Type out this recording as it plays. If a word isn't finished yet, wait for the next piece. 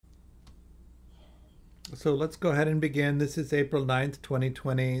So let's go ahead and begin. This is April 9th,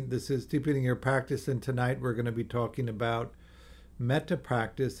 2020. This is Deepening Your Practice, and tonight we're going to be talking about metta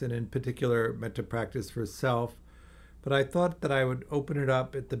practice, and in particular, metta practice for self. But I thought that I would open it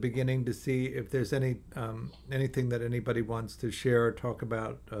up at the beginning to see if there's anything that anybody wants to share or talk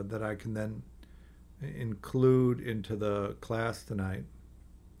about that I can then include into the class tonight.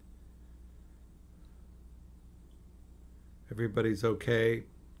 Everybody's okay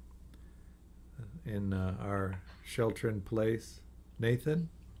in our shelter in place. Nathan?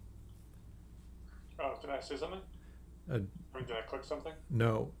 Oh, did I say something? Uh, Or did I click something?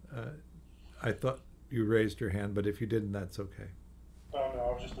 no, I thought you raised your hand, but if you didn't, that's okay. Oh no,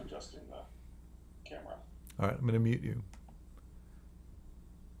 I was just adjusting the camera. All right, I'm going to mute you.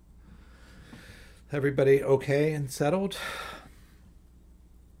 Everybody okay and settled?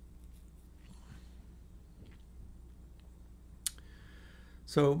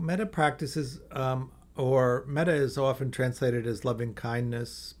 So metta practices, or metta is often translated as loving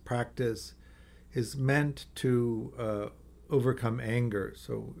kindness practice, is meant to overcome anger.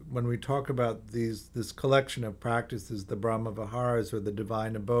 So when we talk about this collection of practices, the Brahma Viharas or the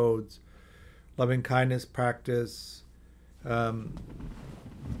divine abodes, loving kindness practice, um,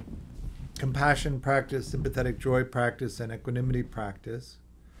 compassion practice, sympathetic joy practice, and equanimity practice.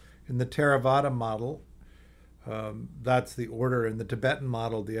 In the Theravada model, that's the order. In the Tibetan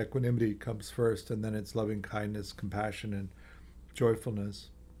model, the equanimity comes first, and then it's loving kindness, compassion, and joyfulness.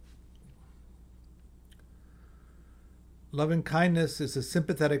 Loving kindness is a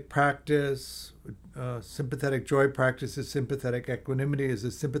sympathetic practice. Sympathetic joy practice is sympathetic. Equanimity is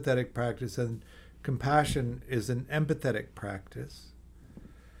a sympathetic practice, and compassion is an empathetic practice.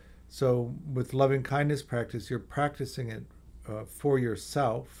 So, with loving kindness practice, you're practicing it for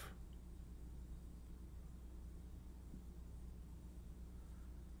yourself.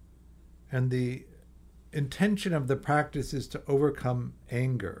 And the intention of the practice is to overcome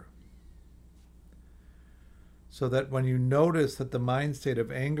anger. So that when you notice that the mind state of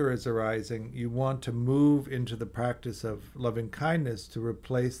anger is arising, you want to move into the practice of loving kindness to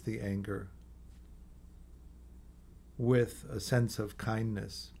replace the anger with a sense of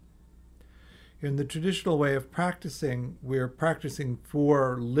kindness. In the traditional way of practicing, we're practicing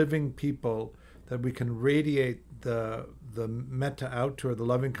for living people that we can radiate the metta out to, or the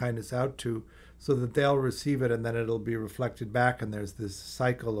loving kindness out to, so that they'll receive it and then it'll be reflected back, and there's this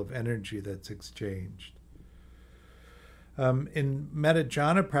cycle of energy that's exchanged. In metta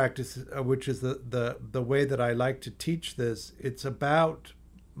jhana practice, which is the way that I like to teach this, it's about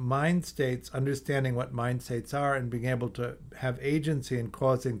mind states, understanding what mind states are, and being able to have agency in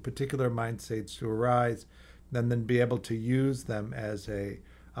causing particular mind states to arise, and then be able to use them as a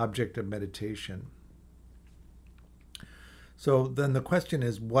object of meditation. So then the question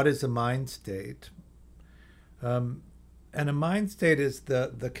is, what is a mind state? And a mind state is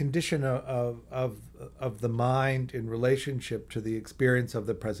the condition of the mind in relationship to the experience of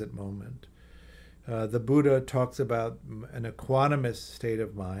the present moment. The Buddha talks about an equanimous state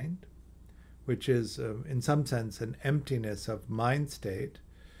of mind, which is, in some sense, an emptiness of mind state,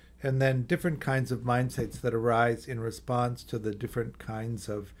 and then different kinds of mind states that arise in response to the different kinds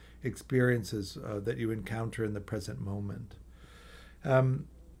of experiences that you encounter in the present moment.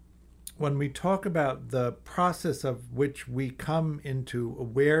 When we talk about the process of which we come into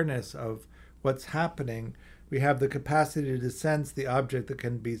awareness of what's happening, we have the capacity to sense the object that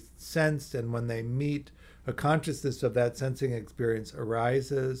can be sensed, and when they meet, a consciousness of that sensing experience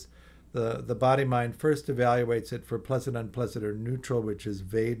arises. The body-mind first evaluates it for pleasant, unpleasant, or neutral, which is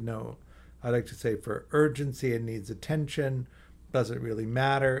Vedana. I like to say for urgency and needs attention, doesn't really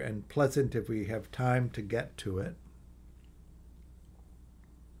matter, and pleasant if we have time to get to it.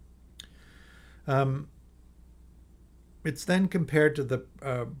 It's then compared to the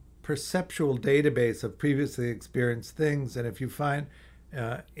perceptual database of previously experienced things, and if you find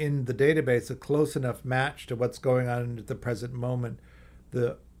in the database a close enough match to what's going on in the present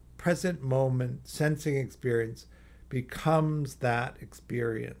moment sensing experience becomes that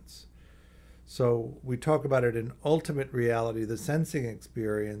experience. So we talk about it in ultimate reality, the sensing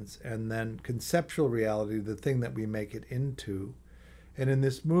experience, and then conceptual reality, the thing that we make it into. And in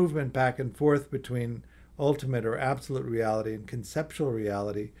this movement back and forth between ultimate or absolute reality and conceptual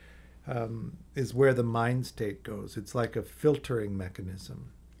reality is where the mind state goes. It's like a filtering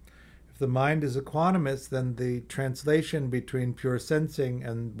mechanism. If the mind is equanimous, then the translation between pure sensing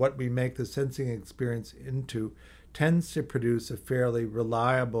and what we make the sensing experience into tends to produce a fairly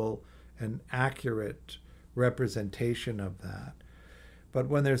reliable and accurate representation of that. But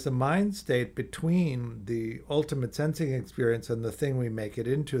when there's a mind state between the ultimate sensing experience and the thing we make it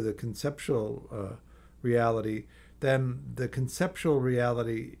into, the conceptual reality, then the conceptual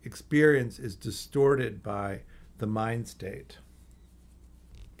reality experience is distorted by the mind state.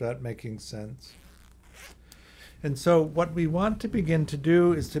 That making sense? And so what we want to begin to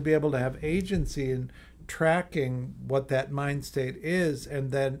do is to be able to have agency in tracking what that mind state is,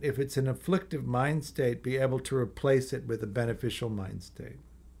 and then if it's an afflictive mind state, be able to replace it with a beneficial mind state.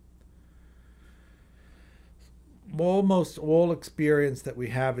 Almost all experience that we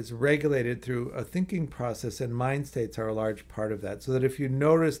have is regulated through a thinking process, and mind states are a large part of that. So that if you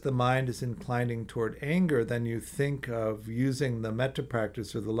notice the mind is inclining toward anger, then you think of using the metta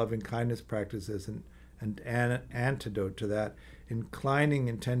practice or the loving kindness practice as an antidote to that, inclining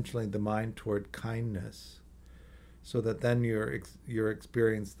intentionally the mind toward kindness, so that then you're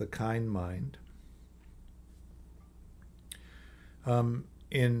experience the kind mind.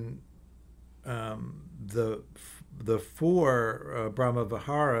 In the four Brahma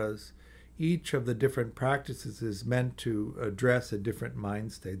Viharas, each of the different practices is meant to address a different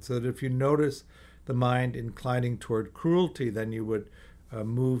mind state. So that if you notice the mind inclining toward cruelty, then you would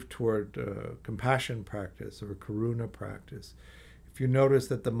move toward compassion practice or karuna practice. If you notice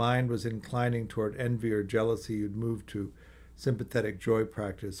that the mind was inclining toward envy or jealousy, you'd move to sympathetic joy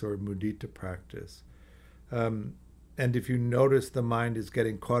practice or mudita practice. And if you notice the mind is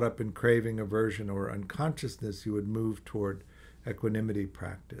getting caught up in craving, aversion, or unconsciousness, you would move toward equanimity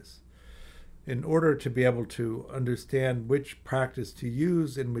practice. In order to be able to understand which practice to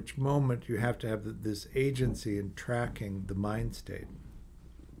use in which moment, you have to have this agency in tracking the mind state.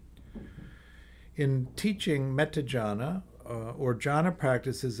 In teaching metta jhana, or jhana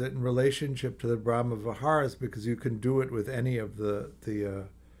practices in relationship to the Brahma Viharas, because you can do it with any of the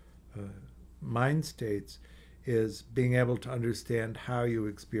mind states, is being able to understand how you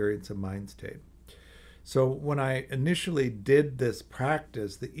experience a mind state. So when I initially did this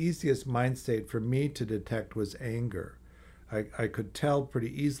practice, the easiest mind state for me to detect was anger. I could tell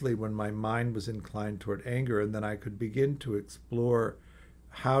pretty easily when my mind was inclined toward anger, and then I could begin to explore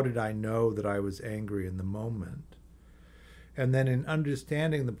how did I know that I was angry in the moment. And then in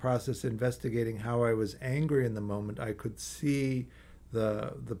understanding the process, investigating how I was angry in the moment, I could see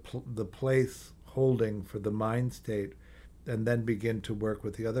the place holding for the mind state, and then begin to work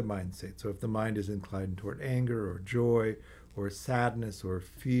with the other mind states. So if the mind is inclined toward anger or joy or sadness or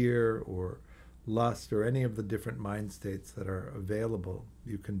fear or lust or any of the different mind states that are available,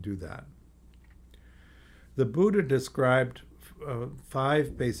 you can do that. The Buddha described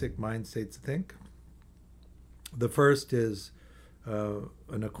 5 basic mind states, I think. The first is an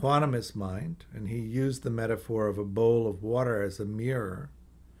equanimous mind, and he used the metaphor of a bowl of water as a mirror.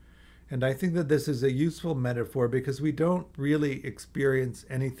 And I think that this is a useful metaphor because we don't really experience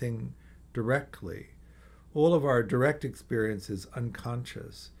anything directly. All of our direct experience is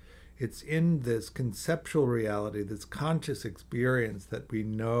unconscious. It's in this conceptual reality, this conscious experience, that we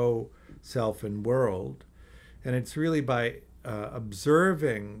know self and world. And it's really by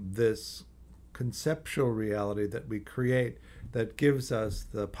observing this conceptual reality that we create that gives us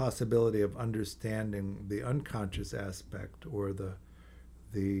the possibility of understanding the unconscious aspect, or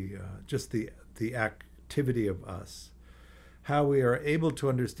just the activity of us. How we are able to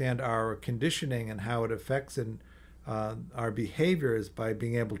understand our conditioning and how it affects our behavior is by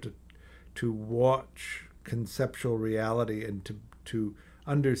being able to watch conceptual reality and to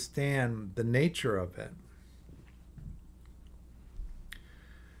understand the nature of it.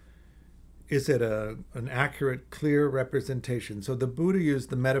 Is it an accurate, clear representation? So the Buddha used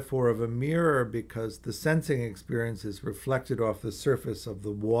the metaphor of a mirror because the sensing experience is reflected off the surface of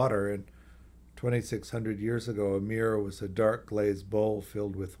the water. And 2,600 years ago, a mirror was a dark glazed bowl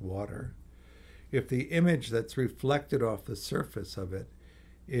filled with water. If the image that's reflected off the surface of it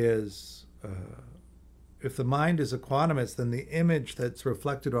is, if the mind is equanimous, then the image that's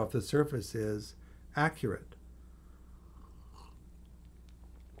reflected off the surface is accurate.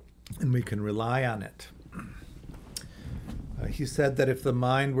 And we can rely on it. He said that if the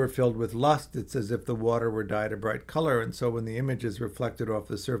mind were filled with lust, it's as if the water were dyed a bright color. And so when the image is reflected off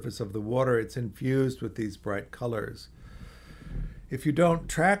the surface of the water, it's infused with these bright colors. If you don't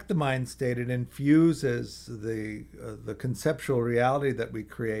track the mind state, it infuses the conceptual reality that we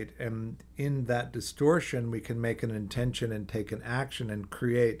create. And in that distortion, we can make an intention and take an action and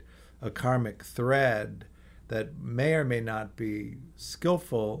create a karmic thread that may or may not be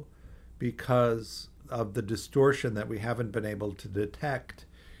skillful, because of the distortion that we haven't been able to detect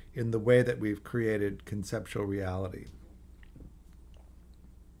in the way that we've created conceptual reality.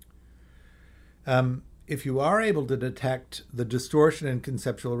 If you are able to detect the distortion in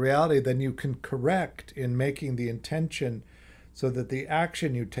conceptual reality, then you can correct in making the intention so that the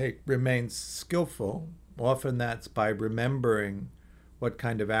action you take remains skillful. Often that's by remembering what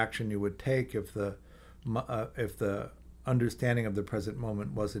kind of action you would take if the understanding of the present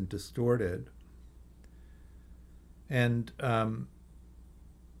moment wasn't distorted. And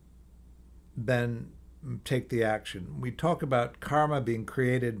then take the action. We talk about karma being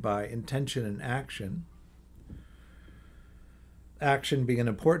created by intention and action. Action being an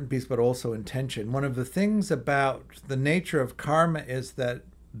important piece, but also intention. One of the things about the nature of karma is that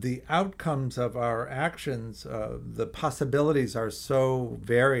the outcomes of our actions, the possibilities are so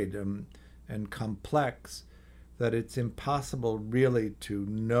varied and complex that it's impossible really to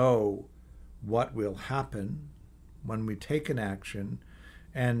know what will happen when we take an action.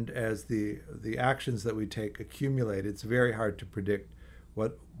 And as the actions that we take accumulate, it's very hard to predict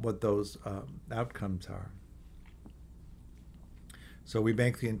what those outcomes are. So we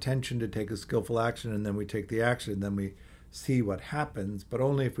make the intention to take a skillful action, and then we take the action, and then we see what happens, but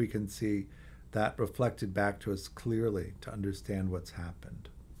only if we can see that reflected back to us clearly to understand what's happened.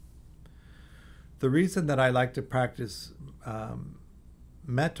 The reason that I like to practice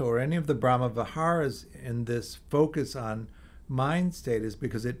metta or any of the Brahma Viharas in this focus on mind state is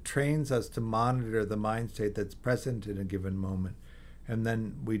because it trains us to monitor the mind state that's present in a given moment. And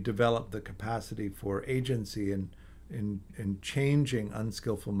then we develop the capacity for agency in changing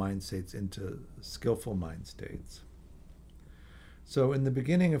unskillful mind states into skillful mind states. So in the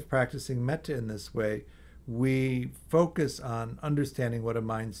beginning of practicing metta in this way, we focus on understanding what a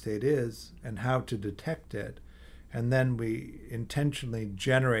mind state is and how to detect it. And then we intentionally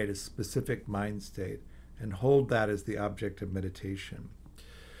generate a specific mind state and hold that as the object of meditation.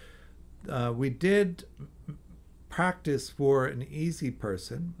 We did practice for an easy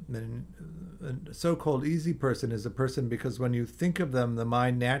person. And a so-called easy person is a person because when you think of them, the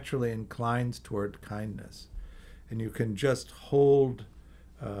mind naturally inclines toward kindness. And you can just hold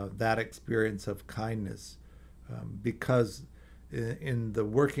that experience of kindness because in the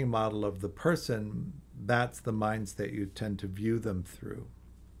working model of the person, that's the mind state you tend to view them through.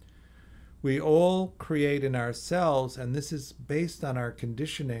 We all create in ourselves, and this is based on our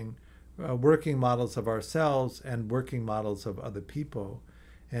conditioning, working models of ourselves and working models of other people.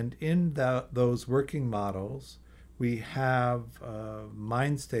 And in those working models, we have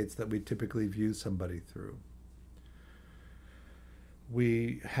mind states that we typically view somebody through.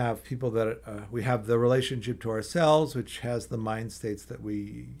 We have people that we have the relationship to ourselves, which has the mind states that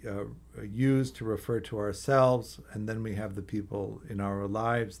we use to refer to ourselves, and then we have the people in our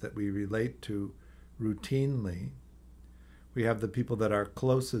lives that we relate to routinely. We have the people that are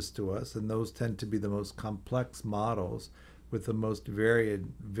closest to us, and those tend to be the most complex models with the most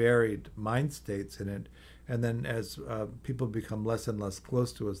varied mind states in it. And then as people become less and less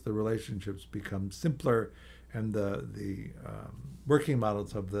close to us, the relationships become simpler, and the working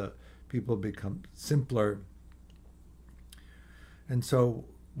models of the people become simpler. And so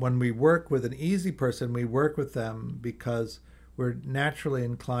when we work with an easy person, we work with them because we're naturally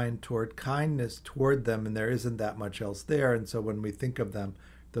inclined toward kindness toward them, and there isn't that much else there. And so when we think of them,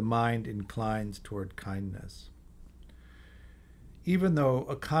 the mind inclines toward kindness. Even though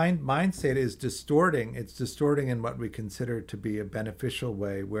a kind mind state is distorting, it's distorting in what we consider to be a beneficial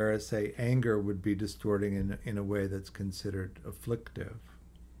way, whereas, say, anger would be distorting in a way that's considered afflictive.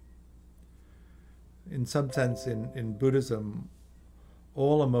 In some sense, in Buddhism,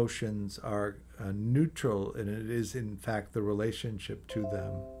 all emotions are neutral, and it is, in fact, the relationship to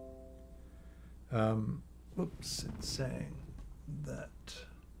them. It's saying that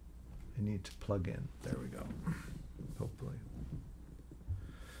I need to plug in. There we go. Hopefully.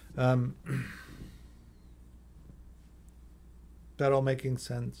 That all making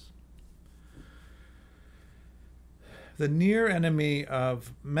sense? The near enemy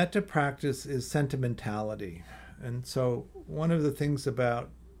of metta practice is sentimentality. And so one of the things about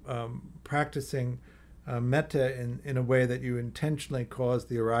practicing metta in a way that you intentionally cause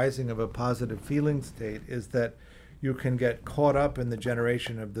the arising of a positive feeling state is that you can get caught up in the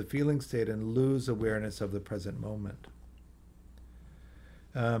generation of the feeling state and lose awareness of the present moment.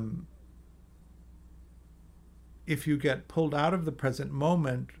 If you get pulled out of the present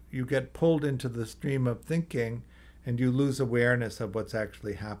moment, you get pulled into the stream of thinking and you lose awareness of what's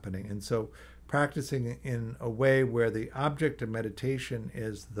actually happening. And so practicing in a way where the object of meditation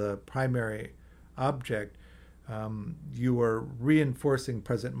is the primary object, you are reinforcing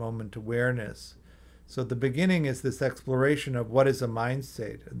present moment awareness. So the beginning is this exploration of what is a mind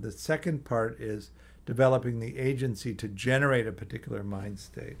state. And the second part is developing the agency to generate a particular mind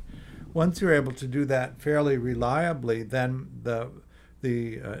state. Once you're able to do that fairly reliably, then the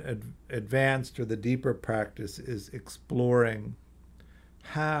advanced or the deeper practice is exploring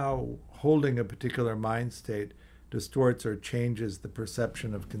how holding a particular mind state distorts or changes the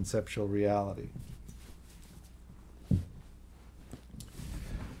perception of conceptual reality.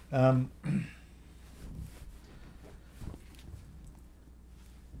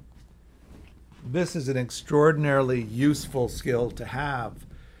 This is an extraordinarily useful skill to have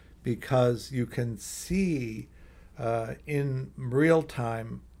because you can see in real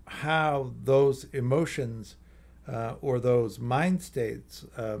time how those emotions or those mind states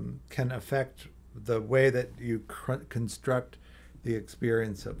can affect the way that you construct the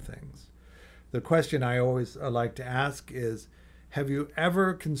experience of things. The question I always like to ask is, have you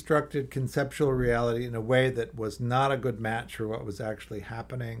ever constructed conceptual reality in a way that was not a good match for what was actually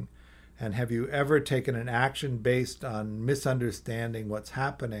happening? And have you ever taken an action based on misunderstanding what's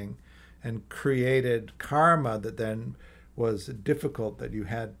happening and created karma that then was difficult, that you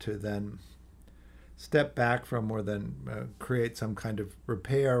had to then step back from or then create some kind of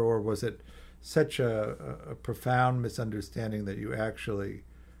repair? Or was it such a profound misunderstanding that you actually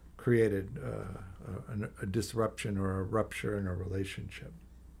created a disruption or a rupture in a relationship?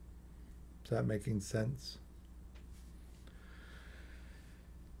 Is that making sense?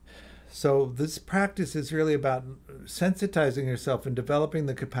 So this practice is really about sensitizing yourself and developing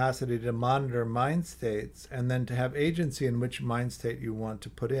the capacity to monitor mind states, and then to have agency in which mind state you want to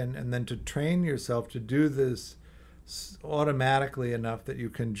put in, and then to train yourself to do this automatically enough that you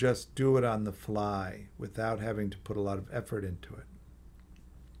can just do it on the fly without having to put a lot of effort into it.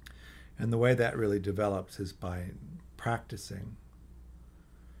 And the way that really develops is by practicing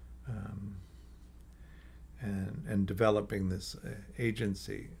and developing this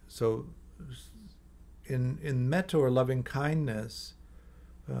agency. So in metta or loving kindness,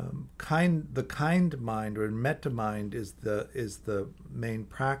 the kind mind or metta mind is the main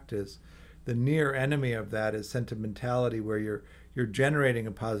practice. The near enemy of that is sentimentality, where you're generating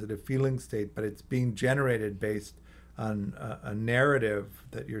a positive feeling state, but it's being generated based on a narrative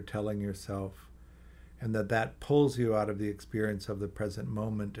that you're telling yourself, and that pulls you out of the experience of the present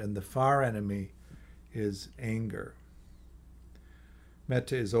moment. And the far enemy is anger.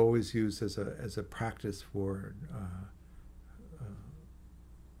 Metta is always used as a practice for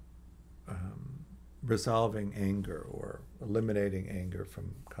resolving anger or eliminating anger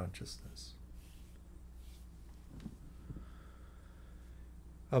from consciousness.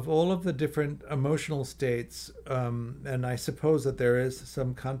 Of all of the different emotional states, and I suppose that there is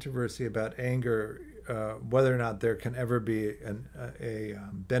some controversy about anger, whether or not there can ever be a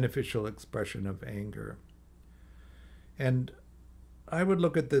beneficial expression of anger. And I would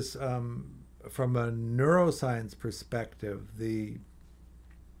look at this from a neuroscience perspective. The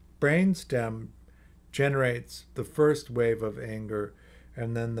brainstem generates the first wave of anger,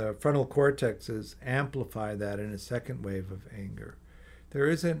 and then the frontal cortexes amplify that in a second wave of anger. There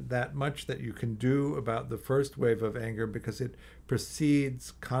isn't that much that you can do about the first wave of anger because it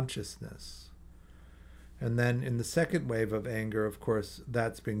precedes consciousness. And then in the second wave of anger, of course,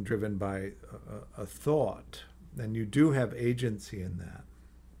 that's being driven by a thought, and you do have agency in that.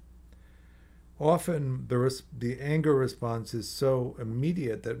 Often the anger response is so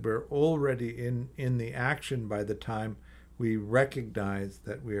immediate that we're already in the action by the time we recognize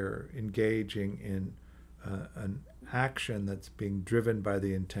that we're engaging in an action that's being driven by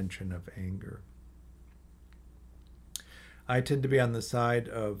the intention of anger. I tend to be on the side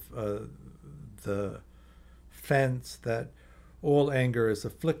of the fence that all anger is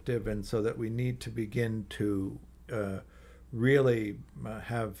afflictive, and so that we need to begin to really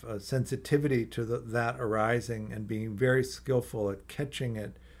have a sensitivity to that arising and being very skillful at catching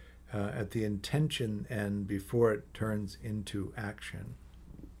it at the intention and before it turns into action.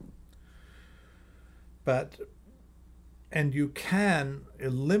 And you can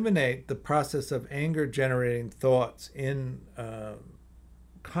eliminate the process of anger generating thoughts in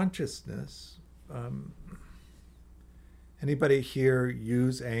consciousness. Anybody here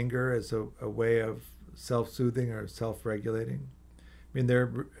use anger as a way of self-soothing or self-regulating? I mean,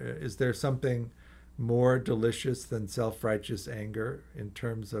 is there something more delicious than self-righteous anger in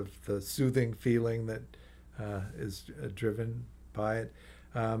terms of the soothing feeling that is driven by it?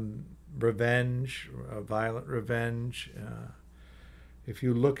 Revenge, violent revenge. If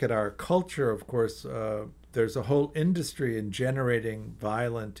you look at our culture, of course, there's a whole industry in generating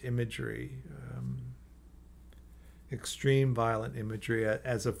violent imagery, extreme violent imagery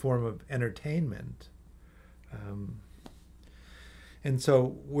as a form of entertainment. And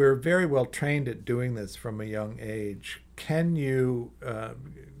so we're very well trained at doing this from a young age. Can you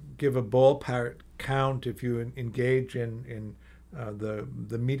give a ballpark count if you engage in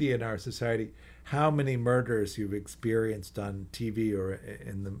the media in our society, how many murders you've experienced on TV or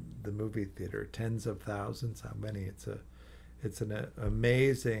in the movie theater, tens of thousands. How many? It's an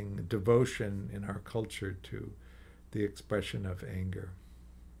amazing devotion in our culture to the expression of anger.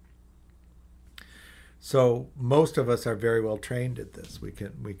 So most of us are very well trained at this. We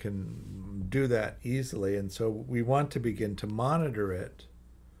can do that easily, and so we want to begin to monitor it,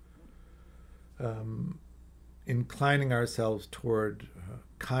 inclining ourselves toward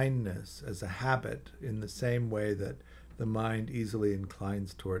kindness as a habit in the same way that the mind easily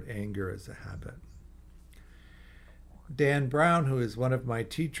inclines toward anger as a habit. Dan Brown, who is one of my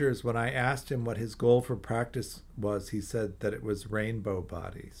teachers, when I asked him what his goal for practice was, he said that it was rainbow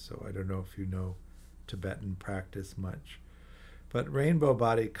body. So I don't know if you know Tibetan practice much. But rainbow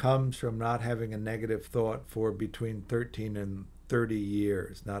body comes from not having a negative thought for between 13 and 30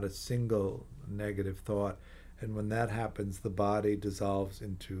 years, not a single negative thought. And when that happens, the body dissolves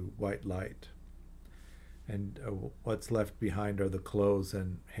into white light. And what's left behind are the clothes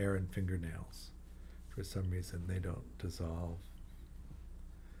and hair and fingernails. For some reason, they don't dissolve.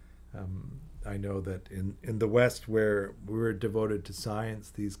 I know that in the West, where we're devoted to science,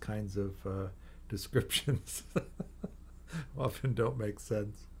 these kinds of descriptions often don't make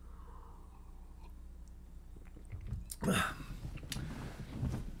sense.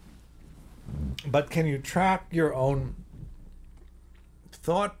 But can you track your own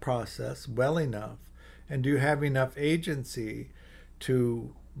thought process well enough, and do you have enough agency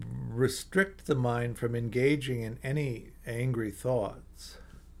to restrict the mind from engaging in any angry thoughts?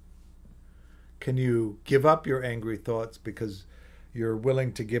 Can you give up your angry thoughts because you're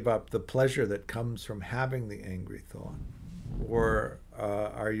willing to give up the pleasure that comes from having the angry thought? Or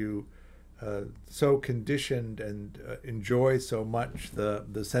are you so conditioned and enjoy so much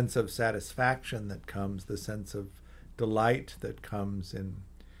the sense of satisfaction that comes, the sense of delight that comes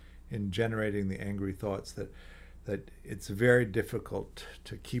in generating the angry thoughts, that it's very difficult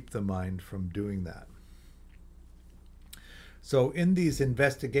to keep the mind from doing that. So in these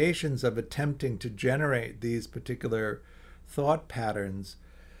investigations of attempting to generate these particular thought patterns,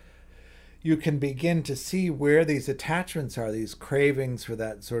 you can begin to see where these attachments are, these cravings for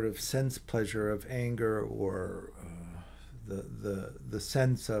that sort of sense pleasure of anger, or the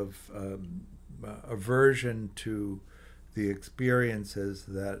sense of aversion to the experiences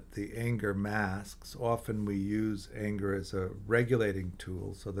that the anger masks. Often we use anger as a regulating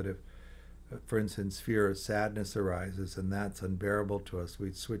tool, so that if, for instance, fear or sadness arises and that's unbearable to us,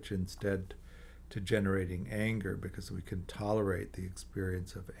 we switch instead to generating anger because we can tolerate the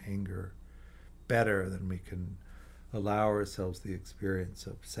experience of anger better than we can allow ourselves the experience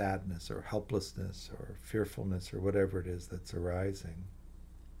of sadness or helplessness or fearfulness or whatever it is that's arising.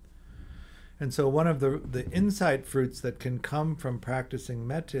 And so one of the insight fruits that can come from practicing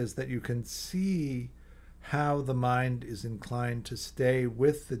metta is that you can see how the mind is inclined to stay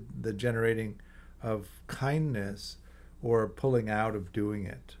with the generating of kindness or pulling out of doing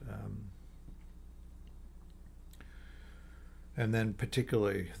it. And then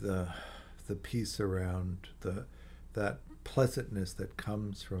particularly the peace around that pleasantness that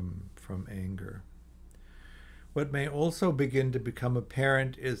comes from anger. What may also begin to become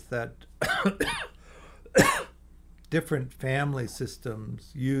apparent is that different family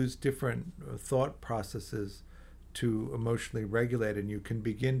systems use different thought processes to emotionally regulate, and you can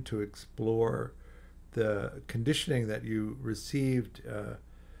begin to explore the conditioning that you received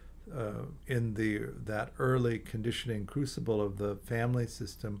in that early conditioning crucible of the family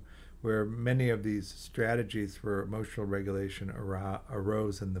system, where many of these strategies for emotional regulation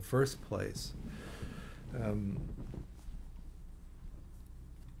arose in the first place.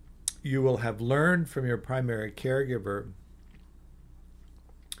 You will have learned from your primary caregiver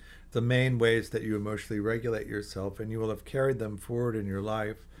the main ways that you emotionally regulate yourself, and you will have carried them forward in your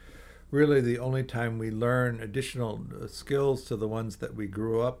life. Really, the only time we learn additional skills to the ones that we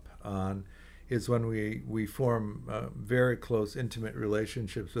grew up on is when we form very close, intimate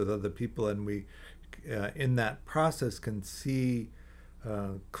relationships with other people, and we, in that process, can see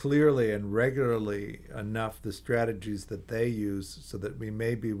clearly and regularly enough the strategies that they use so that we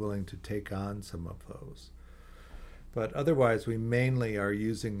may be willing to take on some of those. But otherwise, we mainly are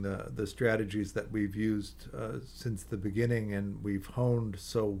using the strategies that we've used since the beginning and we've honed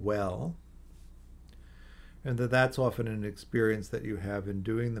so well. And that's often an experience that you have in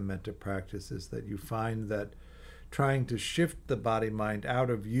doing the metta practice, is that you find that trying to shift the body-mind out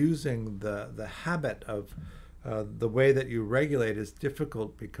of using the habit of the way that you regulate is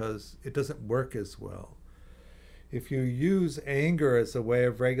difficult because it doesn't work as well. If you use anger as a way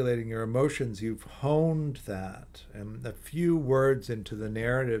of regulating your emotions, you've honed that. And a few words into the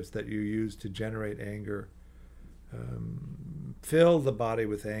narratives that you use to generate anger fill the body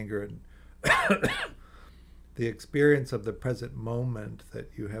with anger, and the experience of the present moment that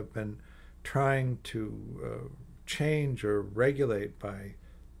you have been trying to change or regulate by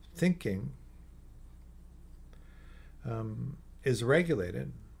thinking is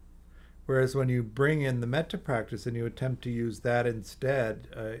regulated. Whereas when you bring in the metta practice and you attempt to use that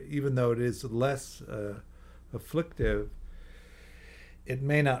instead, even though it is less afflictive, it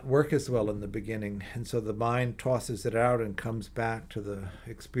may not work as well in the beginning. And so the mind tosses it out and comes back to the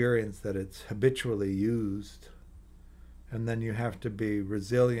experience that it's habitually used. And then you have to be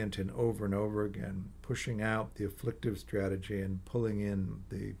resilient and over again, pushing out the afflictive strategy and pulling in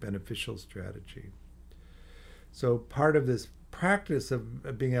the beneficial strategy. So part of this practice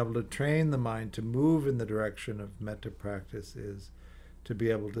of being able to train the mind to move in the direction of metta practice is to be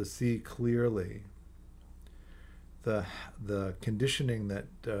able to see clearly the conditioning that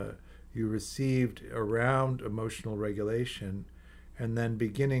you received around emotional regulation, and then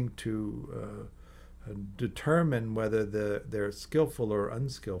beginning to determine whether they're skillful or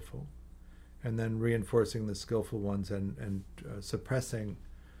unskillful, and then reinforcing the skillful ones and suppressing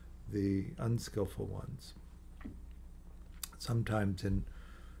the unskillful ones. Sometimes in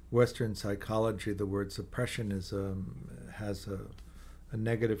Western psychology, the word suppression has a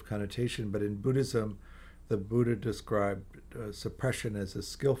negative connotation, but in Buddhism, the Buddha described suppression as a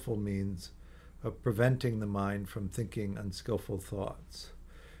skillful means of preventing the mind from thinking unskillful thoughts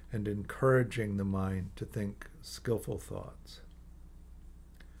and encouraging the mind to think skillful thoughts.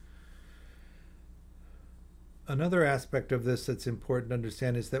 Another aspect of this that's important to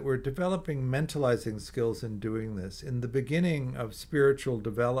understand is that we're developing mentalizing skills in doing this. In the beginning of spiritual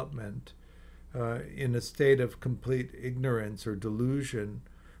development, in a state of complete ignorance or delusion,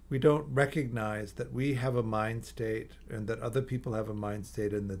 we don't recognize that we have a mind state and that other people have a mind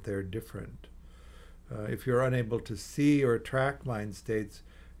state and that they're different. If you're unable to see or track mind states,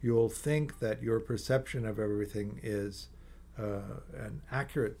 you'll think that your perception of everything is an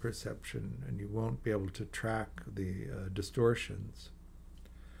accurate perception, and you won't be able to track the distortions.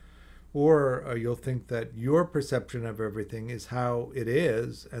 Or you'll think that your perception of everything is how it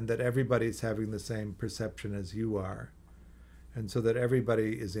is, and that everybody's having the same perception as you are. And so that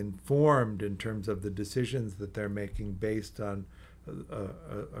everybody is informed in terms of the decisions that they're making based on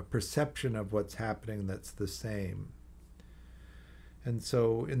a perception of what's happening that's the same. And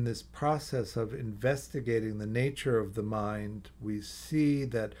so in this process of investigating the nature of the mind, we see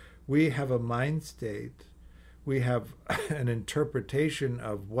that we have a mind state, we have an interpretation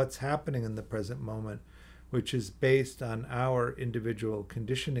of what's happening in the present moment, which is based on our individual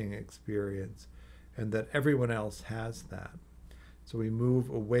conditioning experience, and that everyone else has that. So we move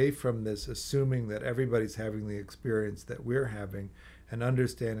away from this assuming that everybody's having the experience that we're having, and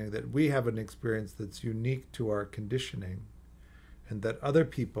understanding that we have an experience that's unique to our conditioning, and that other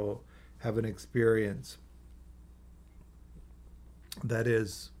people have an experience that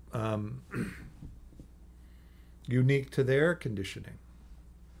is unique to their conditioning.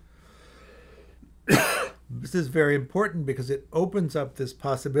 This is very important because it opens up this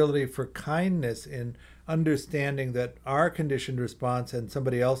possibility for kindness in understanding that our conditioned response and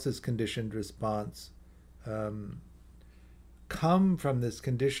somebody else's conditioned response come from this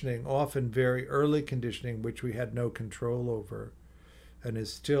conditioning, often very early conditioning, which we had no control over and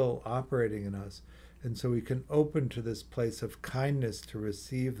is still operating in us. And so we can open to this place of kindness to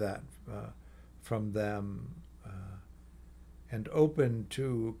receive that from them, and open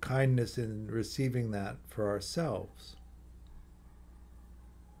to kindness in receiving that for ourselves.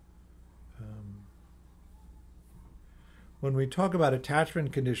 When we talk about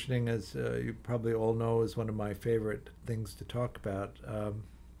attachment conditioning, as you probably all know is one of my favorite things to talk about,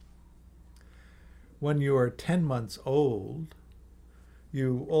 when you are 10 months old,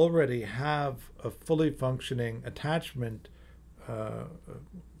 you already have a fully functioning attachment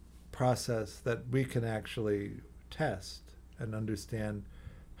process that we can actually test and understand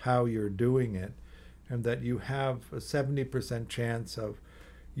how you're doing it, and that you have a 70% chance of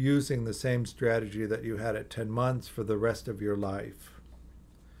using the same strategy that you had at 10 months for the rest of your life.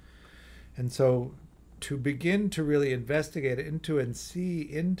 And so to begin to really investigate into and see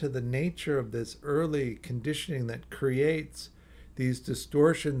into the nature of this early conditioning that creates these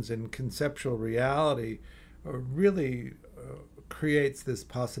distortions in conceptual reality really creates this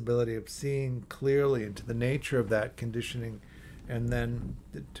possibility of seeing clearly into the nature of that conditioning, and then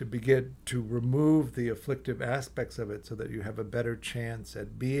to begin to remove the afflictive aspects of it so that you have a better chance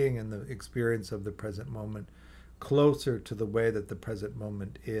at being in the experience of the present moment closer to the way that the present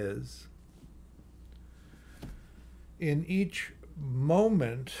moment is. In each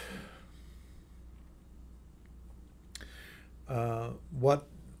moment, what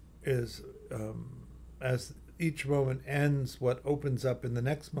is, as each moment ends, what opens up in the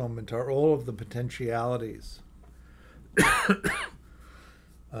next moment are all of the potentialities.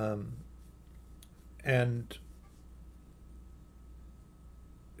 And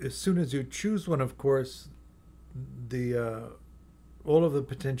as soon as you choose one, of course, the all of the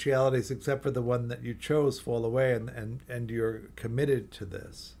potentialities except for the one that you chose fall away, and you're committed to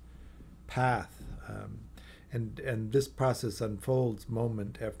this path. And this process unfolds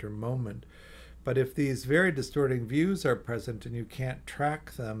moment after moment. But if these very distorting views are present and you can't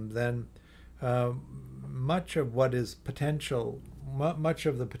track them, then much of what is potential, much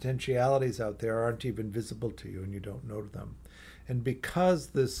of the potentialities out there aren't even visible to you, and you don't know them. And because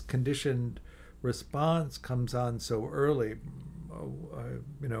this conditioned response comes on so early,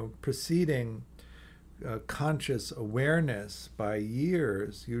 preceding conscious awareness by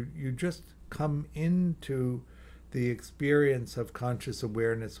years, you just come into the experience of conscious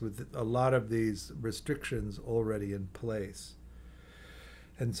awareness with a lot of these restrictions already in place.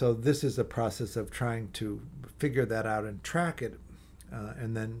 And so this is a process of trying to figure that out and track it,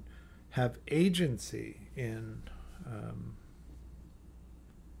 and then have agency in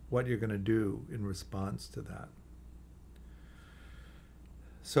what you're going to do in response to that.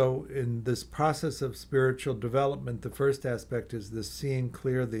 So in this process of spiritual development, the first aspect is the seeing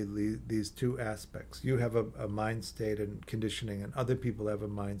clearly these two aspects. You have a mind state and conditioning, and other people have a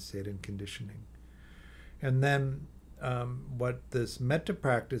mind state and conditioning. And then what this metta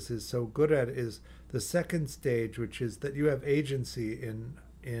practice is so good at is the second stage, which is that you have agency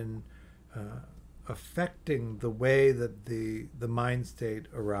in affecting the way that the mind state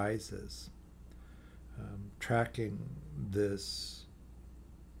arises, tracking this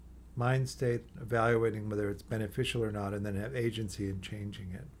mind state, evaluating whether it's beneficial or not, and then have agency in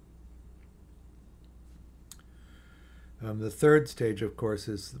changing it. The third stage, of course,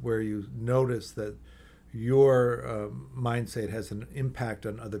 is where you notice that your mind state has an impact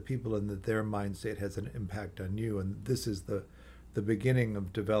on other people and that their mind state has an impact on you. And this is the beginning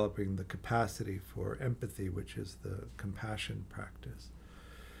of developing the capacity for empathy, which is the compassion practice.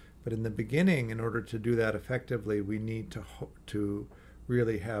 But in the beginning, in order to do that effectively, we need to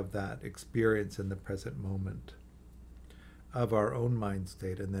really have that experience in the present moment of our own mind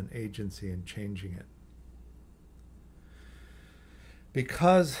state, and then agency in changing it.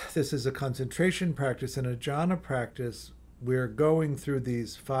 Because this is a concentration practice and a jhana practice, we're going through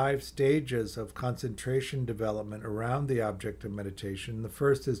these 5 stages of concentration development around the object of meditation. The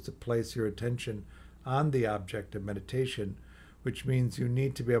first is to place your attention on the object of meditation, which means you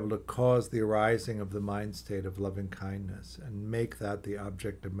need to be able to cause the arising of the mind state of loving kindness and make that the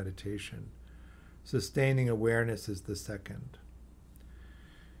object of meditation. Sustaining awareness is the second.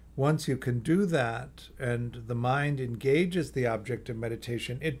 Once you can do that and the mind engages the object of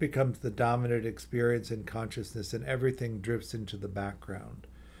meditation, it becomes the dominant experience in consciousness and everything drifts into the background.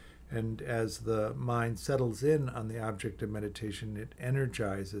 And as the mind settles in on the object of meditation, it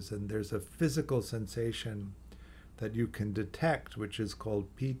energizes, and there's a physical sensation that you can detect, which is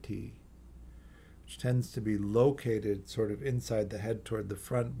called piti, which tends to be located sort of inside the head toward the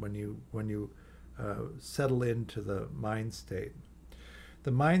front when you settle into the mind state.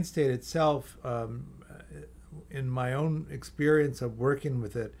 The mind state itself, in my own experience of working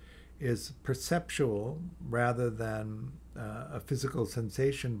with it, is perceptual rather than a physical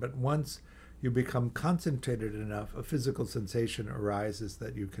sensation. But once you become concentrated enough, a physical sensation arises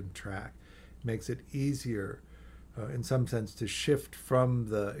that you can track. It makes it easier in some sense, to shift from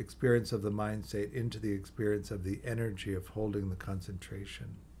the experience of the mind state into the experience of the energy of holding the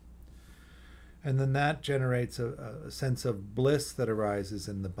concentration. And then that generates a sense of bliss that arises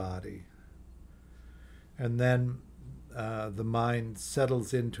in the body. And then the mind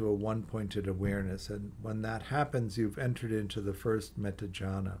settles into a one-pointed awareness. And when that happens, you've entered into the first metta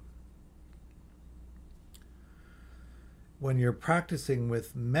jhana. When you're practicing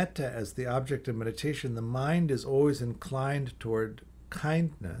with metta as the object of meditation, the mind is always inclined toward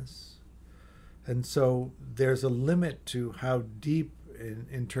kindness. And so there's a limit to how deep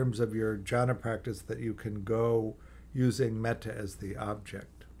in terms of your jhana practice that you can go using metta as the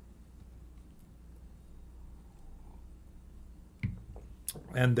object.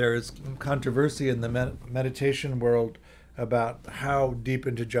 And there's controversy in the meditation world about how deep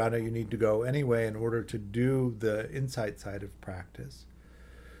into jhana you need to go anyway in order to do the insight side of practice.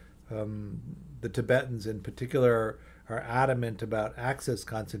 The Tibetans in particular are adamant about access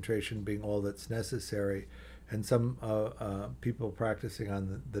concentration being all that's necessary, And some people practicing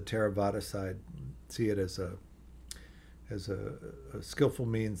on the Theravada side see it as a skillful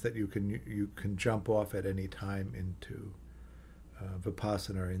means that you can jump off at any time into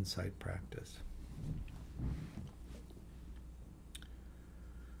Vipassana or insight practice.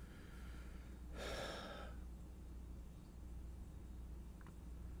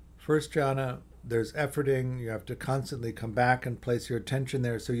 First jhana, there's efforting. You have to constantly come back and place your attention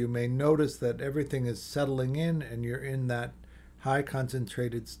there. So you may notice that everything is settling in and you're in that high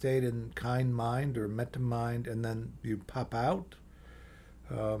concentrated state in kind mind or metta mind, and then you pop out.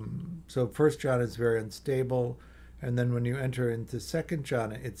 So first jhana is very unstable. And then when you enter into second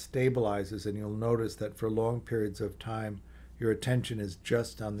jhana, it stabilizes, and you'll notice that for long periods of time, your attention is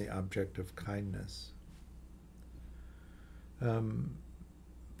just on the object of kindness.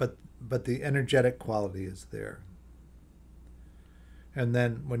 But the energetic quality is there. And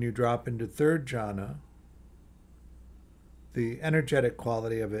then when you drop into third jhana, the energetic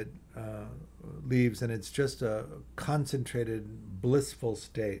quality of it leaves, and it's just a concentrated, blissful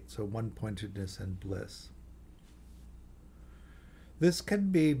state, so one-pointedness and bliss. This can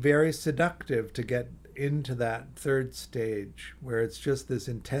be very seductive to get into that third stage, where it's just this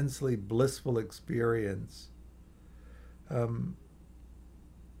intensely blissful experience.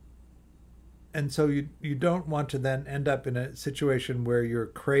 And so you don't want to then end up in a situation where you're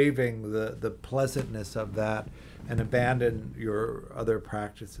craving the pleasantness of that and abandon your other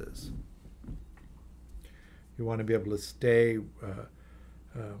practices. You want to be able to stay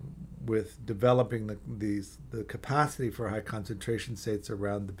with developing the capacity for high concentration states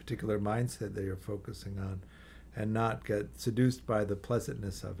around the particular mindset that you're focusing on, and not get seduced by the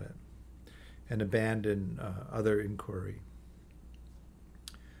pleasantness of it and abandon other inquiry.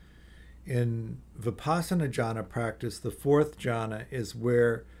 In Vipassana jhana practice, the fourth jhana is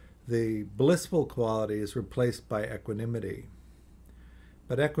where the blissful quality is replaced by equanimity.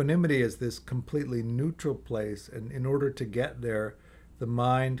 But equanimity is this completely neutral place, and in order to get there, the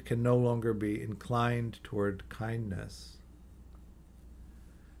mind can no longer be inclined toward kindness.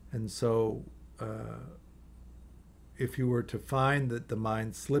 And so, if you were to find that the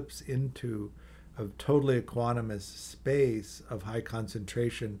mind slips into a totally equanimous space of high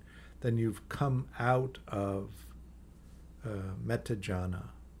concentration, then you've come out of metta jhana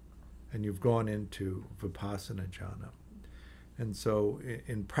and you've gone into vipassana jhana. And so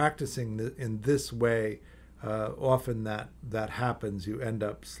in practicing in this way, often that happens. You end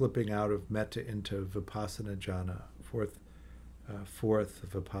up slipping out of metta into vipassana jhana, fourth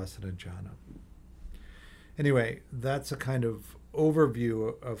vipassana jhana. Anyway, that's a kind of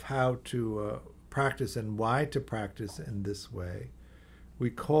overview of how to practice and why to practice in this way. We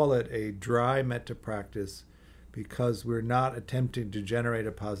call it a dry metta practice because we're not attempting to generate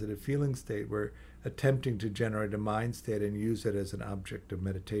a positive feeling state. We're attempting to generate a mind state and use it as an object of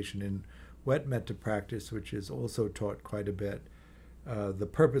meditation. In wet metta practice, which is also taught quite a bit, the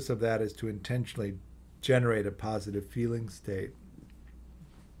purpose of that is to intentionally generate a positive feeling state.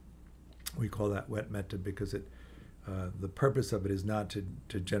 We call that wet metta because the purpose of it is not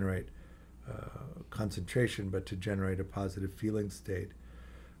to generate concentration, but to generate a positive feeling state.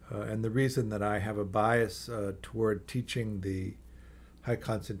 And the reason that I have a bias toward teaching the high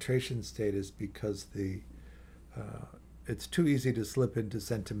concentration state is because it's too easy to slip into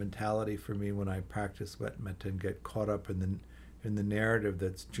sentimentality for me when I practice wet metta and get caught up in the narrative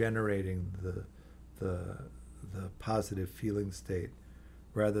that's generating the positive feeling state,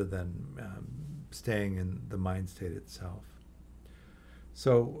 rather than staying in the mind state itself.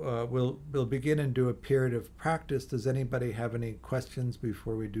 So we'll begin and do a period of practice. Does anybody have any questions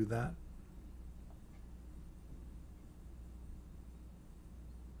before we do that?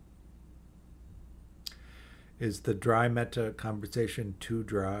 Is the dry metta conversation too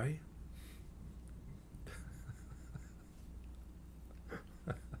dry?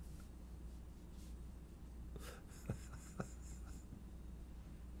 I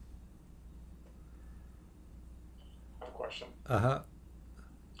have a question. Uh-huh.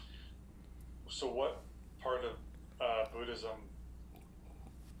 So what part of Buddhism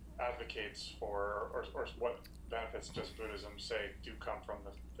advocates for, or what benefits does Buddhism say do come from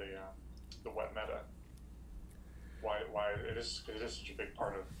the wet metta? Why it is such a big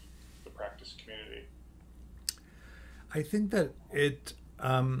part of the practice community? I think that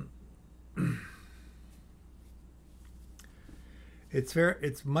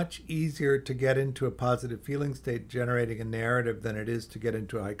it's much easier to get into a positive feeling state generating a narrative than it is to get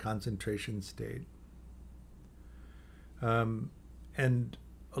into a high concentration state. And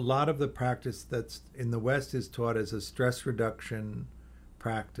a lot of the practice that's in the West is taught as a stress reduction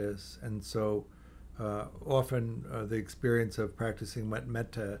practice, and so often the experience of practicing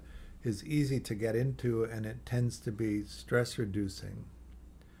metta is easy to get into, and it tends to be stress reducing.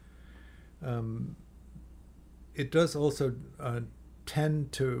 It does also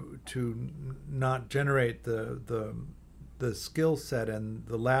tend to not generate the skill set and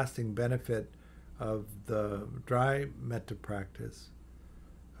the lasting benefit of the dry metta practice.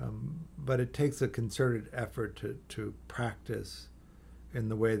 But it takes a concerted effort to practice in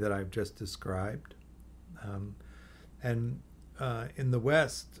the way that I've just described. And in the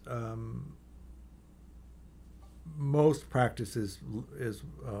West, most practice is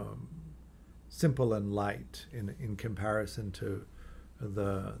simple and light in comparison to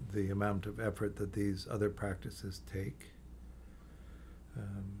the amount of effort that these other practices take.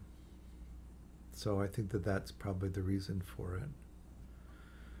 So I think that that's probably the reason for it.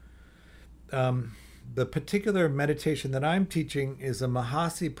 The particular meditation that I'm teaching is a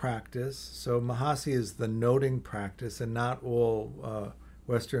Mahasi practice. So Mahasi is the noting practice, and not all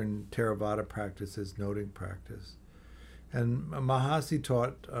Western Theravada practice is noting practice. And Mahasi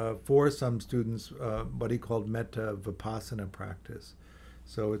taught for some students what he called Metta Vipassana practice.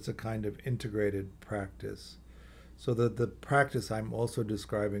 So it's a kind of integrated practice. So the practice I'm also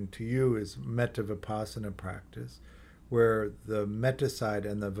describing to you is Metta Vipassana practice, where the metta side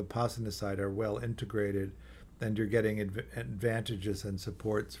and the vipassana side are well integrated, and you're getting advantages and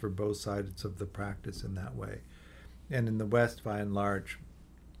supports for both sides of the practice in that way. And in the West, by and large,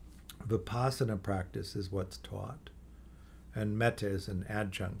 vipassana practice is what's taught, and metta is an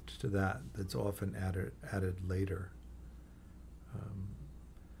adjunct to that that's often added later.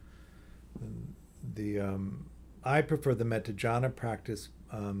 I prefer the metta jhana practice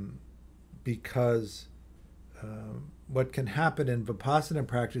because what can happen in vipassana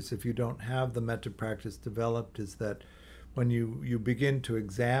practice if you don't have the metta practice developed is that when you begin to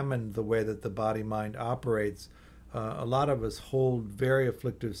examine the way that the body-mind operates, a lot of us hold very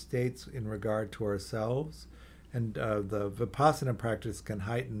afflictive states in regard to ourselves, and the vipassana practice can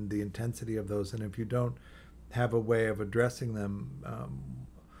heighten the intensity of those. And if you don't have a way of addressing them,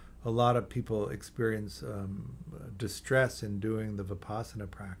 a lot of people experience distress in doing the vipassana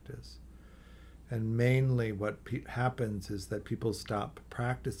practice. And mainly what happens is that people stop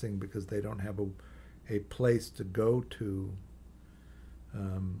practicing because they don't have a place to go to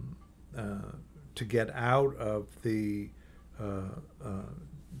get out of the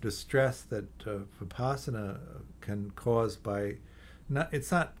distress that vipassana can cause by,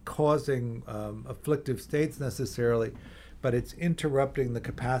 it's not causing afflictive states necessarily, but it's interrupting the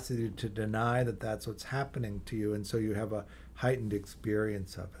capacity to deny that that's what's happening to you, and so you have a heightened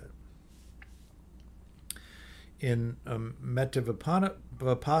experience of it. In Metta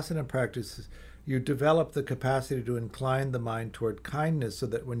Vipassana practices, you develop the capacity to incline the mind toward kindness, so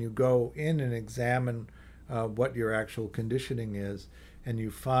that when you go in and examine what your actual conditioning is, and you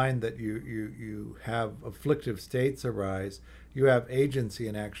find that you have afflictive states arise, you have agency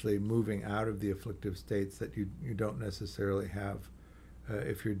in actually moving out of the afflictive states that you don't necessarily have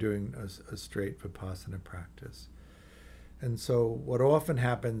if you're doing a straight Vipassana practice. And so what often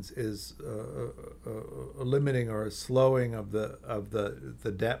happens is a limiting or a slowing of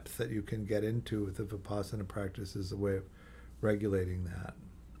the depth that you can get into with the Vipassana practice is a way of regulating that.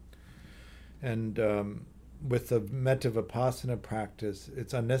 And with the Metta Vipassana practice,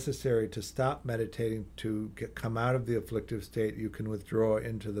 it's unnecessary to stop meditating to come out of the afflictive state. You can withdraw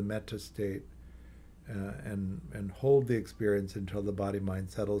into the Metta state and hold the experience until the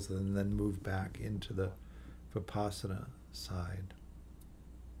body-mind settles, and then move back into the Vipassana side.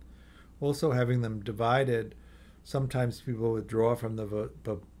 Also, having them divided, sometimes people withdraw from the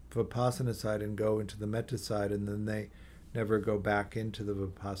Vipassana side and go into the Metta side, and then they never go back into the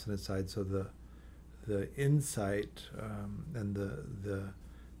Vipassana side, so the insight and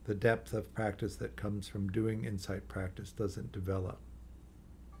the depth of practice that comes from doing insight practice doesn't develop.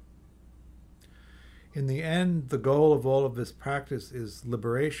 In the end, the goal of all of this practice is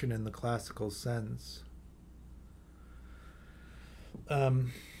liberation in the classical sense.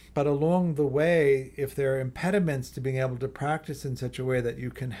 But along the way, if there are impediments to being able to practice in such a way that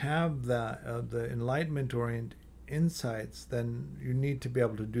you can have the enlightenment-oriented insights, then you need to be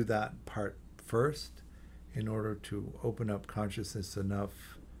able to do that part first in order to open up consciousness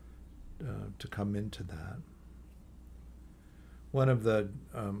enough to come into that. One of the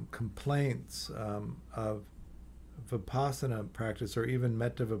complaints of Vipassana practice, or even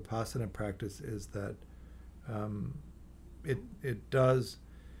Metta Vipassana practice, is that it does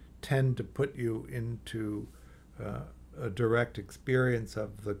tend to put you into a direct experience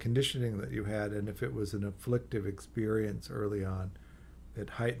of the conditioning that you had, and if it was an afflictive experience early on,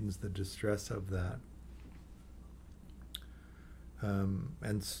 it heightens the distress of that.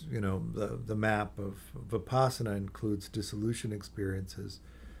 And the map of Vipassana includes dissolution experiences,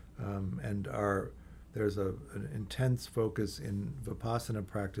 and there's an intense focus in Vipassana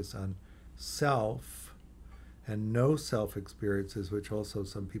practice on self and no self experiences, which also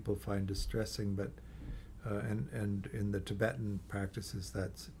some people find distressing, but and in the Tibetan practices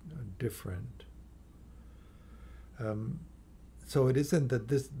that's different. So it isn't that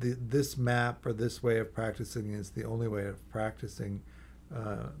this map or this way of practicing is the only way of practicing,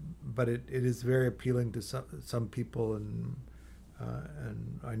 but it is very appealing to some people, and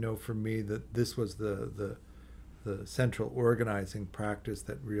I know for me that this was the central organizing practice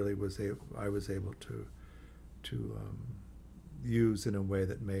that really I was able to use in a way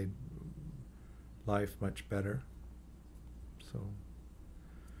that made life much better. So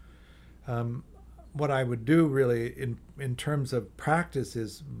what I would do really in terms of practice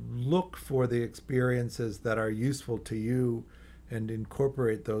is look for the experiences that are useful to you and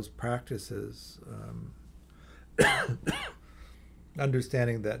incorporate those practices,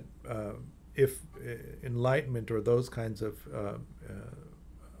 understanding that if enlightenment or those kinds of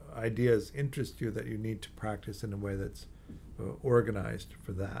ideas interest you, that you need to practice in a way that's organized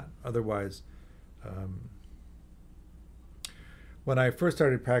for that. Otherwise, when I first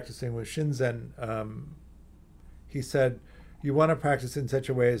started practicing with Shinzen, he said, you want to practice in such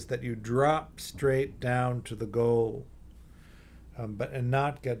a way as that you drop straight down to the goal, and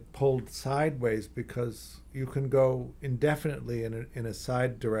not get pulled sideways, because you can go indefinitely in a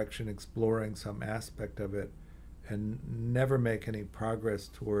side direction exploring some aspect of it and never make any progress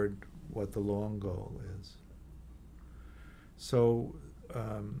toward what the long goal is. So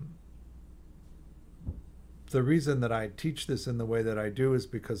the reason that I teach this in the way that I do is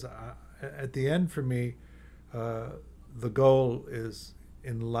because at the end, for me, the goal is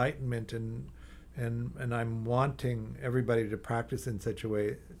enlightenment, and I'm wanting everybody to practice in such a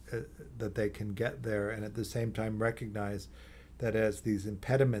way that they can get there, and at the same time recognize that as these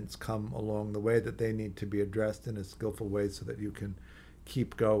impediments come along the way, that they need to be addressed in a skillful way so that you can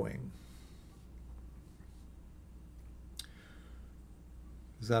keep going.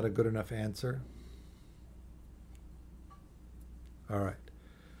 Is that a good enough answer? All right.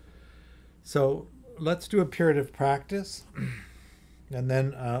 So let's do a period of practice, and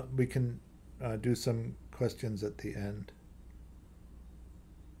then we can do some questions at the end.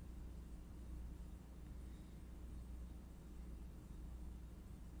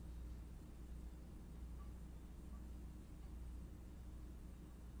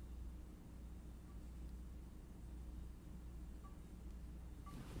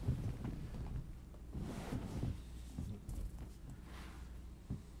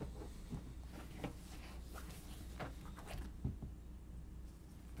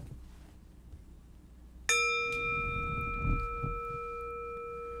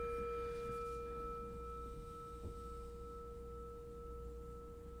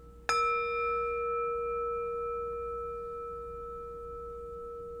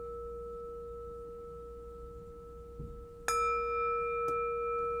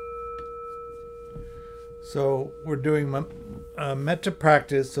 So we're doing metta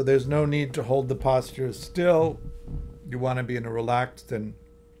practice, so there's no need to hold the posture still. You want to be in a relaxed and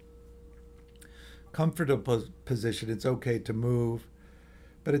comfortable position. It's okay to move,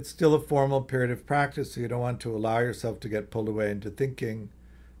 but it's still a formal period of practice, so you don't want to allow yourself to get pulled away into thinking.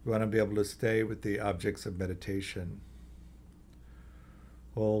 You want to be able to stay with the objects of meditation.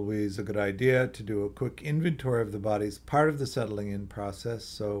 Always a good idea to do a quick inventory of the body as part of the settling in process.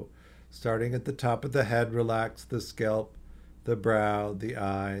 So starting at the top of the head, relax the scalp, the brow, the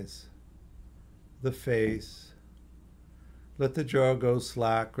eyes, the face. Let the jaw go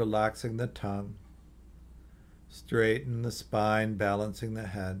slack, relaxing the tongue. Straighten the spine, balancing the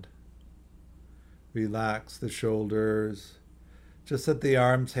head. Relax the shoulders. Just let the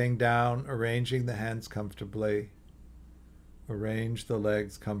arms hang down, arranging the hands comfortably. Arrange the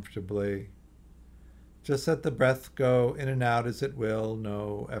legs comfortably. Just let the breath go in and out as it will,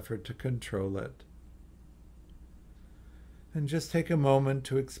 no effort to control it. And just take a moment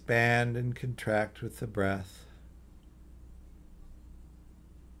to expand and contract with the breath.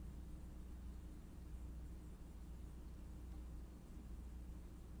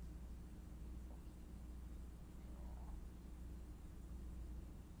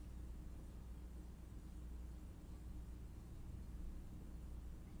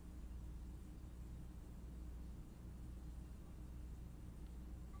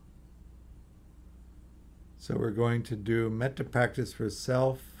 So we're going to do metta practice for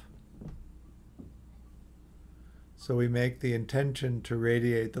self. So we make the intention to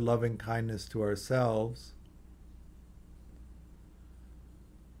radiate the loving kindness to ourselves.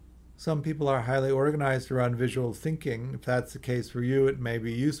 Some people are highly organized around visual thinking. If that's the case for you, it may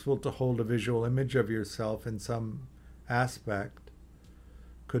be useful to hold a visual image of yourself in some aspect.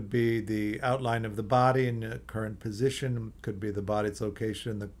 Could be the outline of the body in the current position, could be the body's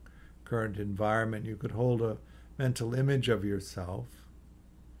location in the current environment. You could hold a mental image of yourself.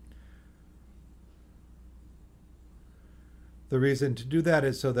 The reason to do that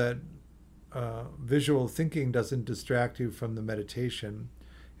is so that visual thinking doesn't distract you from the meditation.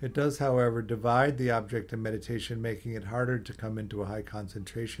 It does, however, divide the object of meditation, making it harder to come into a high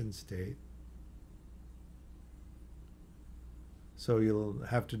concentration state. So you'll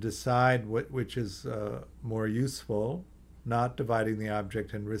have to decide which is more useful, not dividing the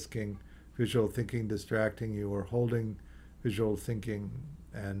object and risking visual thinking distracting you, or holding visual thinking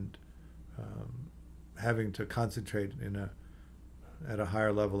and having to concentrate at a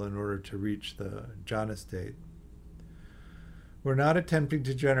higher level in order to reach the jhana state. We're not attempting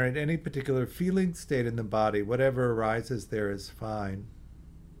to generate any particular feeling state in the body. Whatever arises there is fine.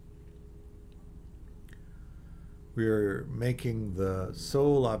 We're making the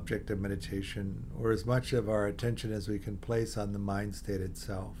sole object of meditation, or as much of our attention as we can place on the mind state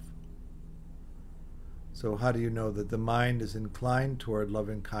itself. So how do you know that the mind is inclined toward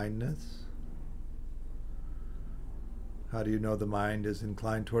loving kindness? How do you know the mind is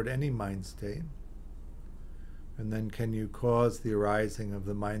inclined toward any mind state? And then can you cause the arising of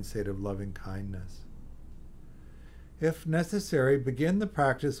the mind state of loving kindness? If necessary, begin the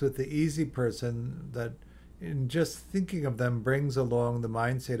practice with the easy person that in just thinking of them brings along the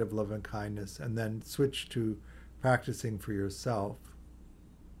mind state of loving kindness, and then switch to practicing for yourself.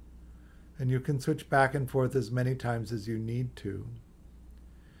 And you can switch back and forth as many times as you need to.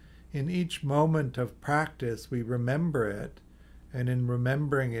 In each moment of practice, we remember it, and in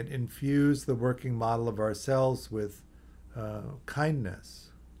remembering it, infuse the working model of ourselves with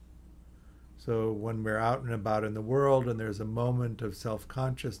kindness. So when we're out and about in the world and there's a moment of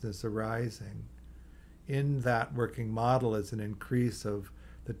self-consciousness arising, in that working model is an increase of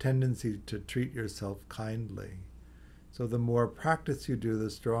the tendency to treat yourself kindly. So the more practice you do, the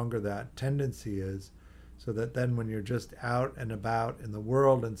stronger that tendency is, so that then when you're just out and about in the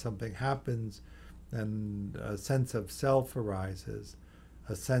world and something happens, and a sense of self arises,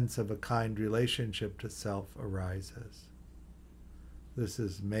 a sense of a kind relationship to self arises. This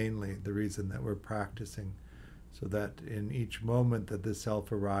is mainly the reason that we're practicing, so that in each moment that the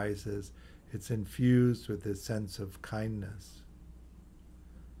self arises, it's infused with this sense of kindness.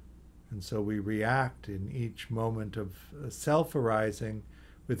 And so we react in each moment of self arising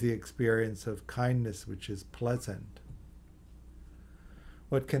with the experience of kindness, which is pleasant.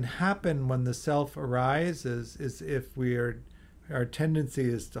 What can happen when the self arises is if our tendency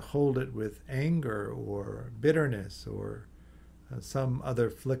is to hold it with anger or bitterness or some other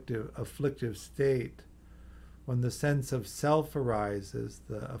afflictive state. When the sense of self arises,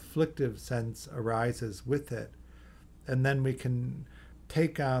 the afflictive sense arises with it. And then we can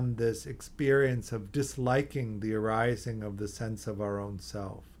take on this experience of disliking the arising of the sense of our own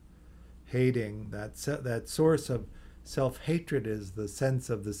self. Hating that source of self-hatred is the sense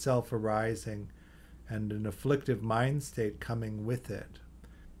of the self arising and an afflictive mind state coming with it.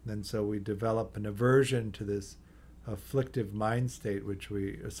 And so we develop an aversion to this afflictive mind state which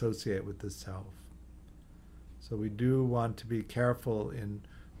we associate with the self. So we do want to be careful in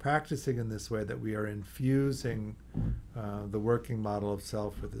practicing in this way, that we are infusing the working model of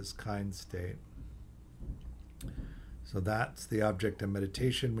self with this kind state. So that's the object of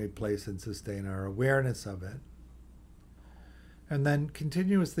meditation. We place and sustain our awareness of it. And then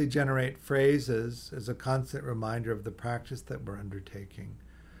continuously generate phrases as a constant reminder of the practice that we're undertaking.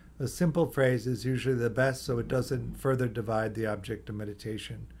 A simple phrase is usually the best, so it doesn't further divide the object of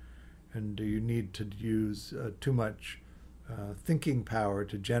meditation. And you need to use too much thinking power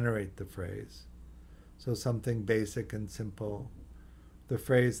to generate the phrase. So something basic and simple. The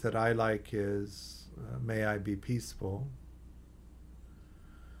phrase that I like is, may I be peaceful.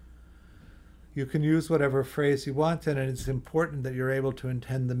 You can use whatever phrase you want, and it's important that you're able to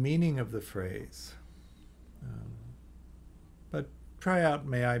intend the meaning of the phrase. But try out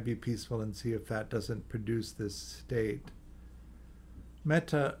may I be peaceful and see if that doesn't produce this state.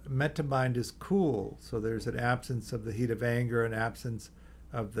 Metta mind is cool, so there's an absence of the heat of anger, an absence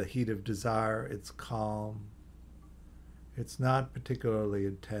of the heat of desire. It's calm. It's not particularly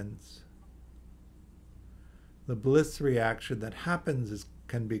intense. The bliss reaction that happens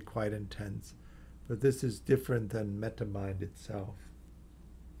can be quite intense, but this is different than metta mind itself.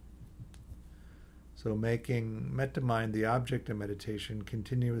 So making metta mind the object of meditation,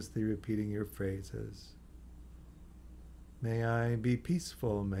 continuously repeating your phrases. May I be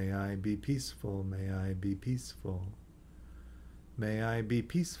peaceful, may I be peaceful, may I be peaceful. May I be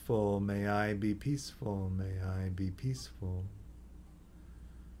peaceful, may I be peaceful, may I be peaceful.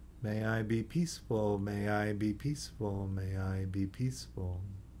 May I be peaceful, may I be peaceful, may I be peaceful.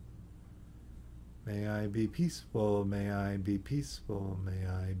 May I be peaceful, may I be peaceful, may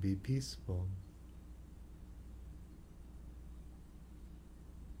I be peaceful.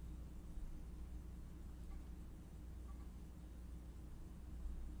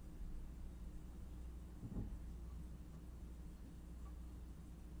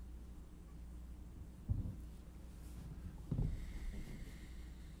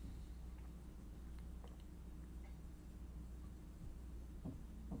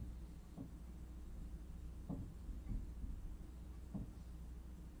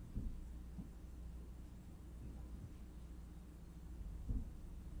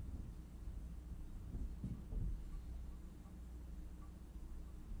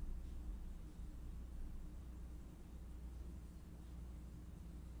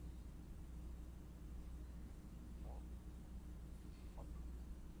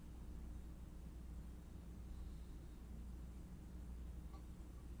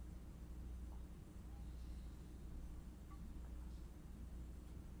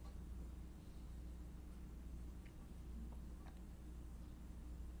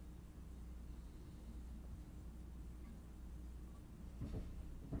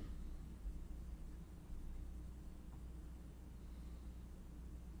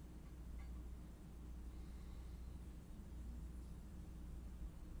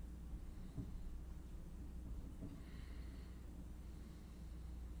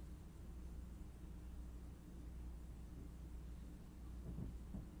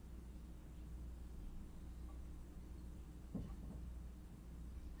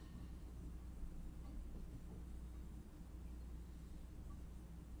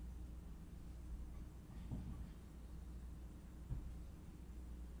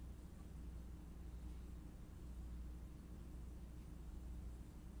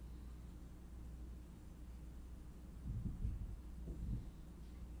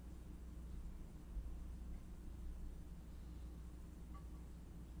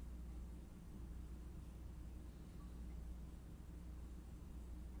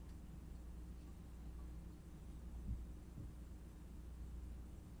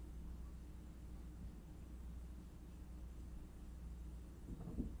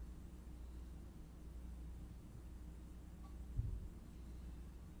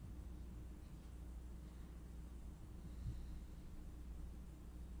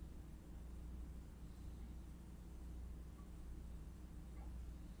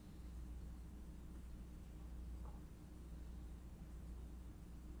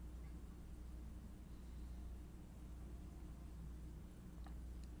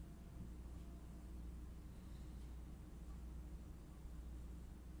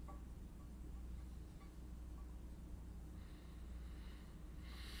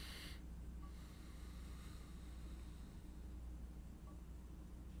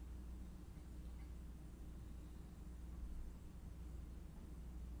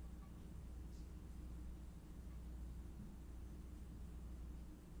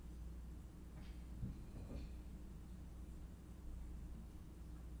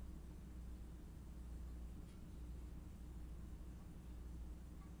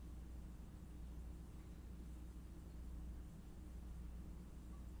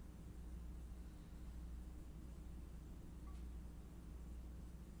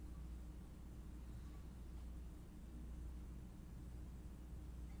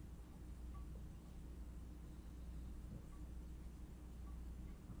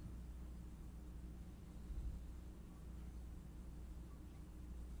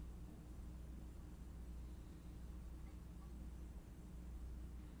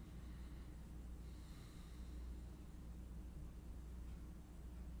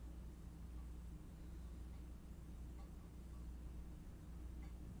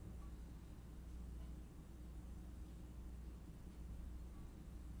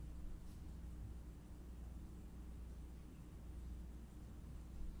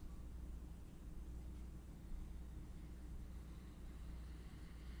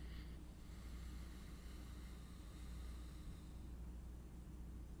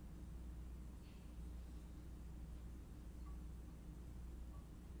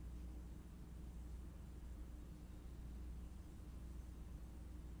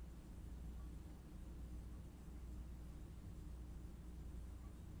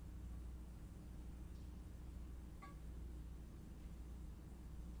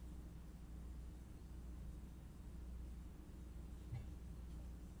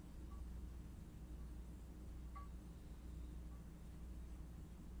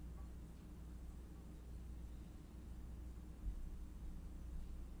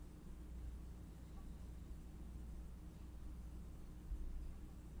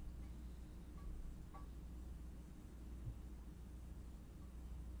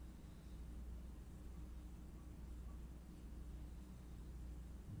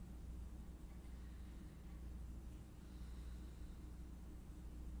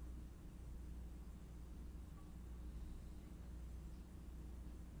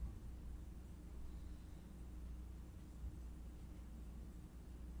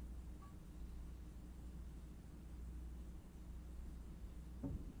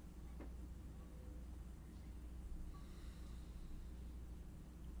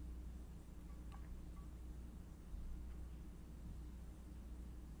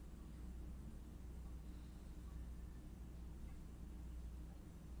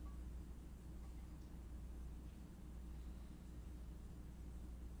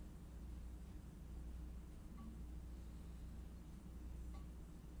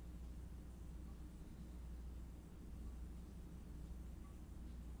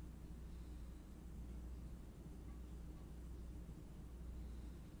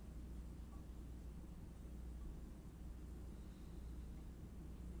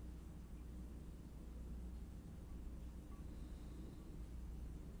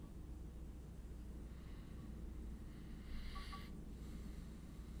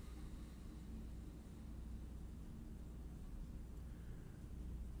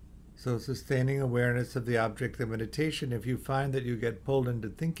 So, sustaining awareness of the object of meditation, if you find that you get pulled into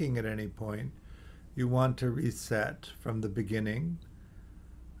thinking at any point, you want to reset from the beginning.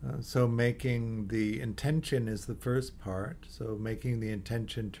 So, making the intention is the first part. So, making the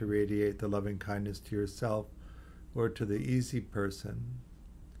intention to radiate the loving kindness to yourself or to the easy person.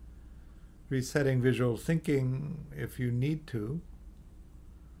 Resetting visual thinking if you need to.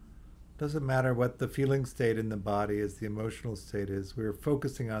 Doesn't matter what the feeling state in the body is, the emotional state is. We're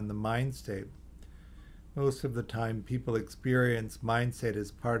focusing on the mind state. Most of the time, people experience mind state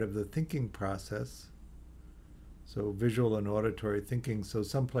as part of the thinking process. So visual and auditory thinking, so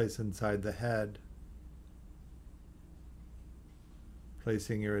someplace inside the head.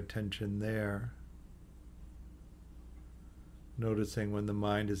 Placing your attention there. Noticing when the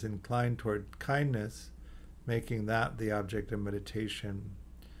mind is inclined toward kindness, making that the object of meditation.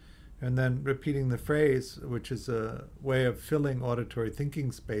 And then repeating the phrase, which is a way of filling auditory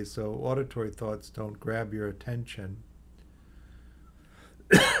thinking space so auditory thoughts don't grab your attention.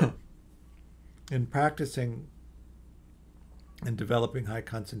 In practicing and developing high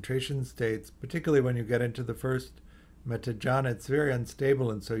concentration states, particularly when you get into the first metta jhana, it's very unstable,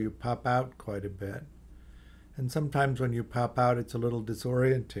 and so you pop out quite a bit. And sometimes when you pop out, it's a little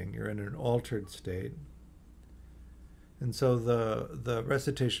disorienting. You're in an altered state. And so the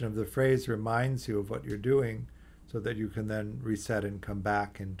recitation of the phrase reminds you of what you're doing so that you can then reset and come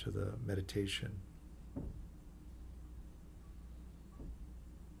back into the meditation.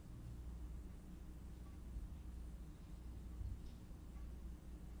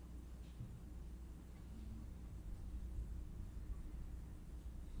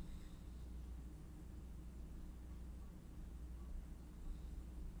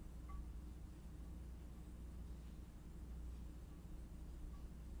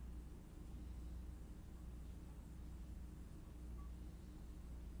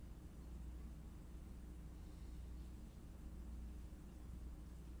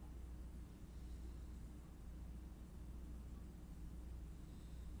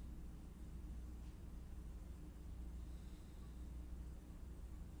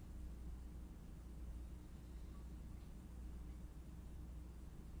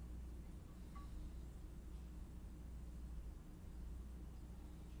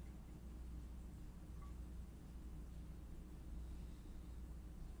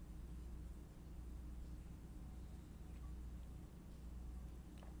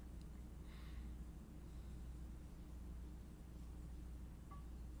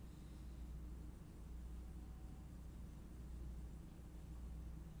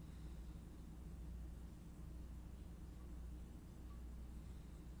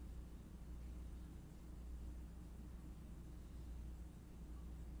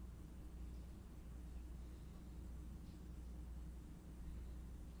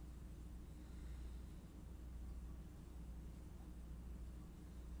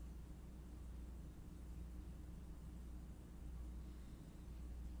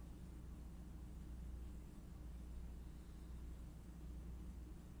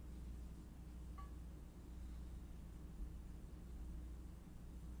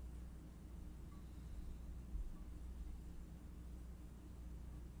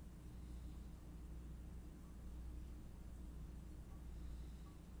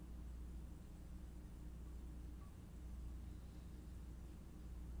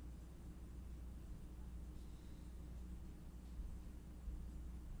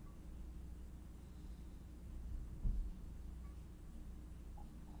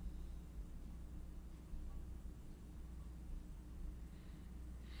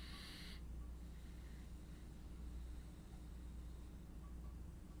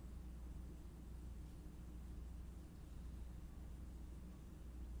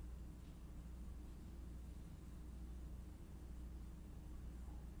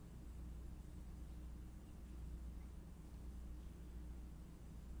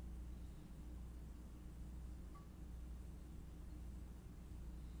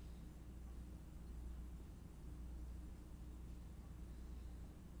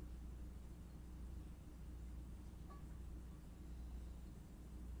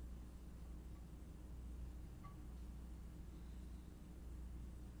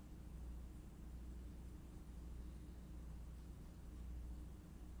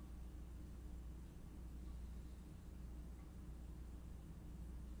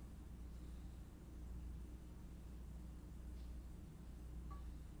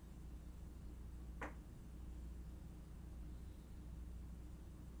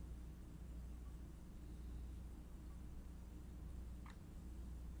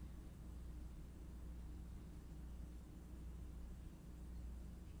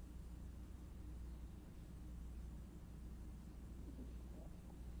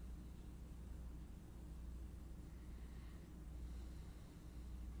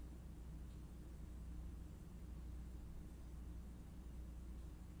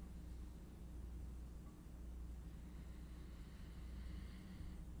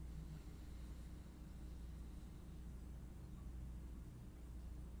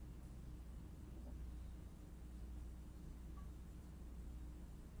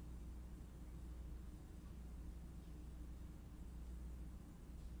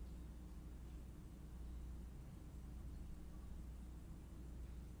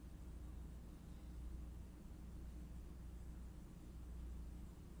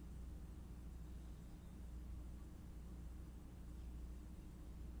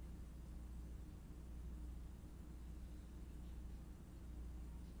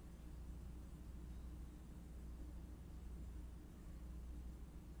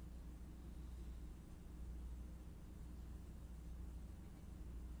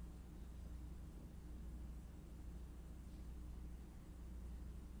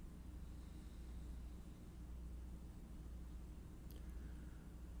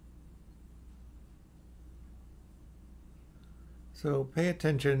 So pay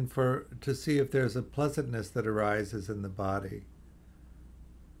attention to see if there's a pleasantness that arises in the body,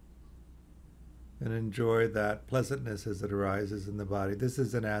 and enjoy that pleasantness as it arises in the body. This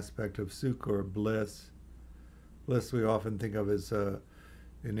is an aspect of sukha or bliss. Bliss we often think of as, at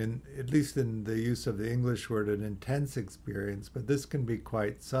least in the use of the English word, an intense experience, but this can be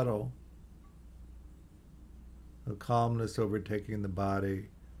quite subtle. A calmness overtaking the body,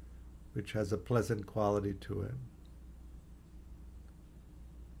 which has a pleasant quality to it.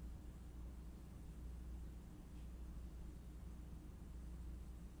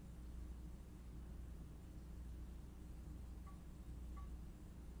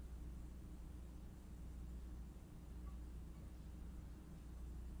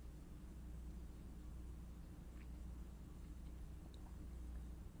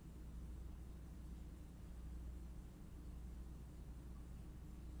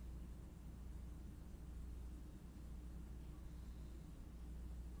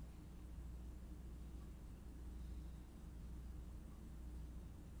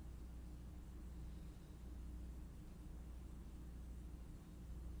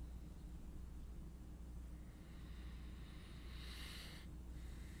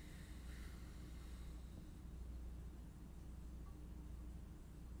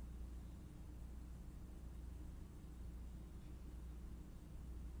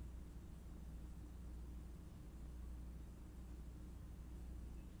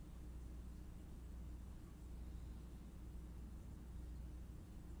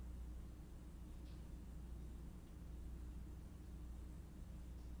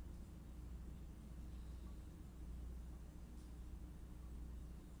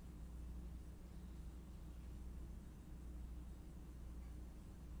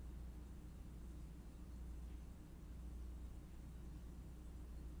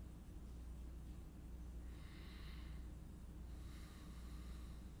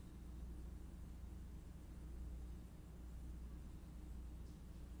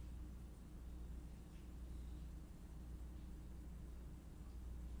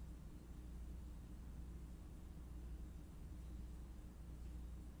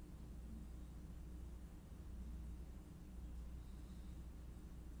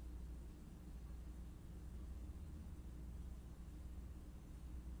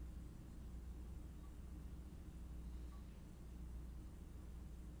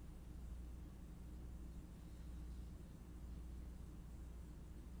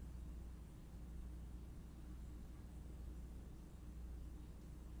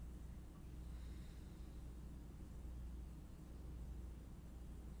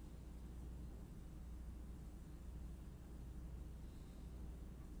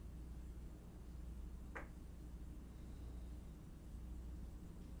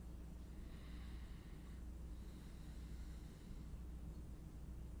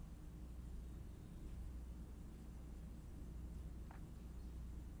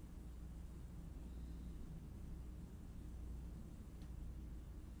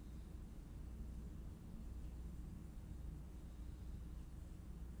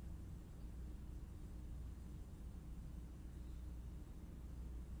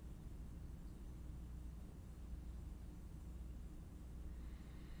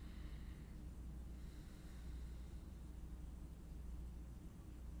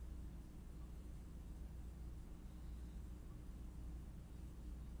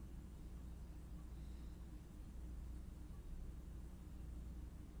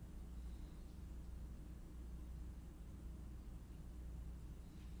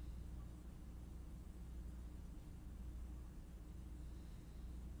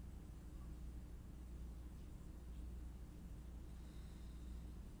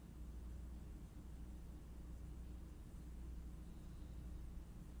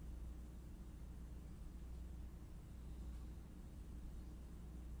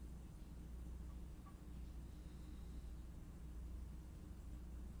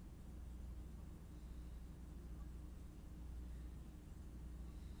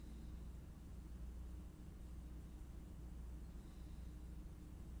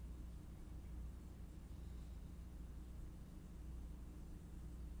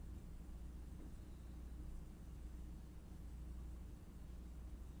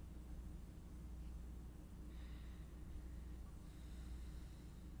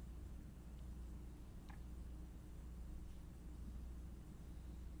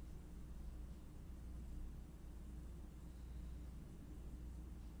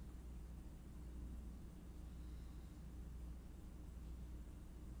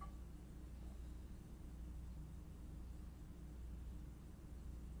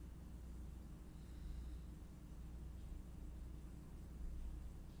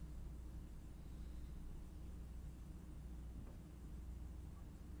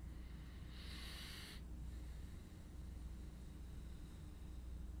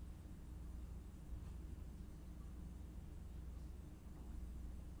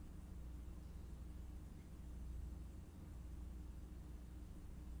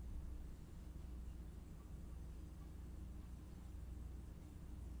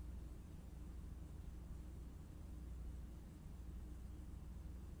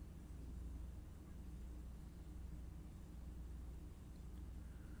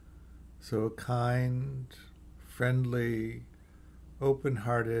 So a kind, friendly,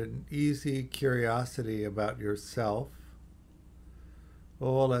 open-hearted, easy curiosity about yourself,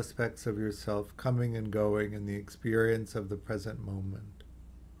 all aspects of yourself coming and going in the experience of the present moment.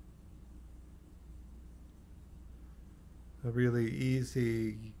 A really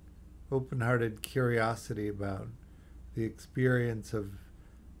easy, open-hearted curiosity about the experience of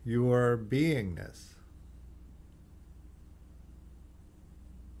your beingness.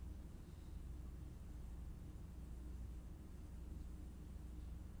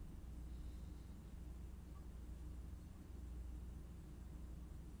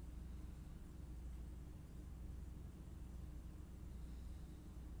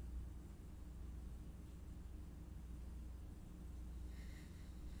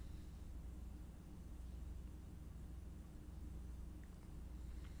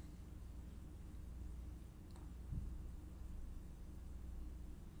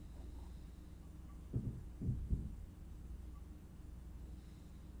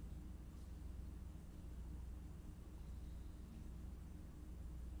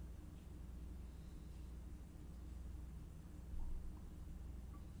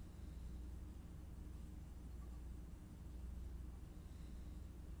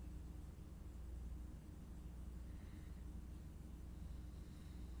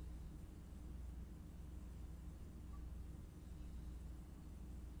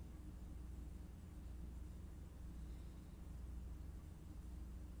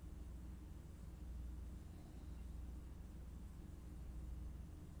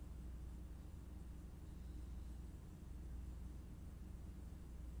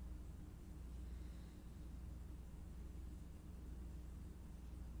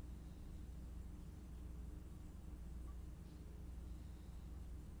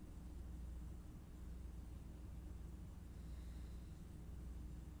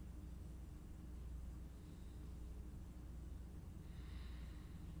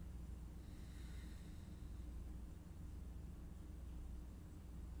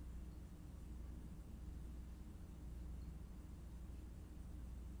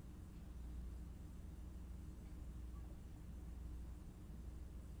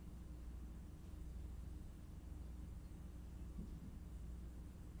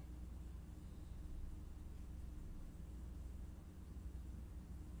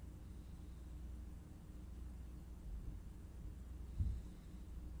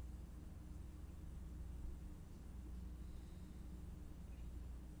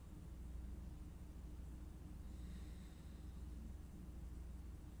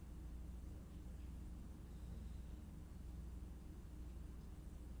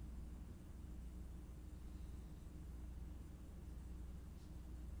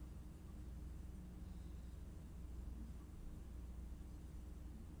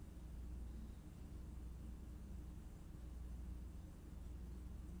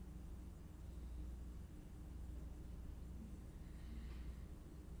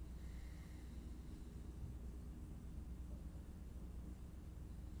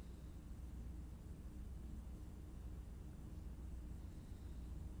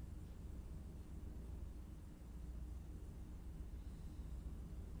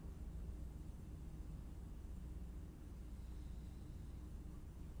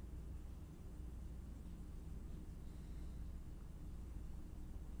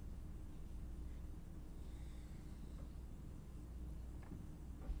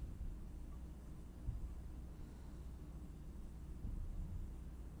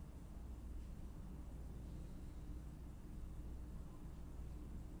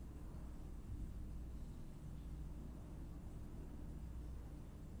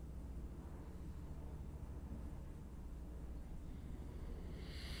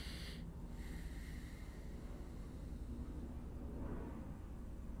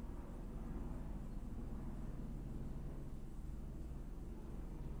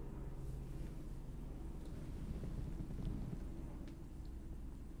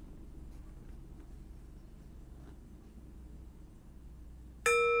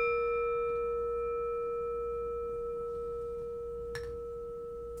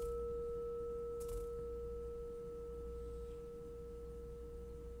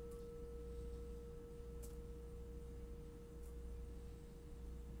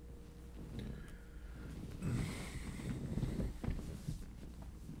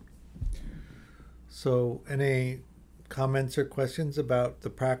 So, any comments or questions about the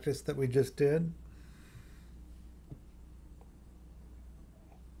practice that we just did?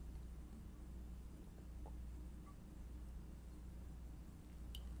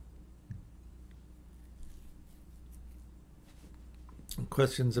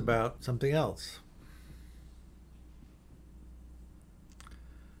 Questions about something else?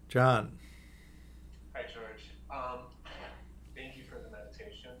 John. Hi, George. Thank you for the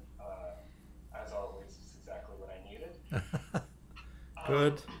meditation. As always, it's exactly what I needed.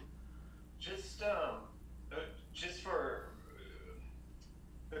 Good. Just, just for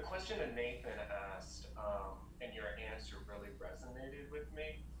the question that Nathan asked, and your answer really resonated with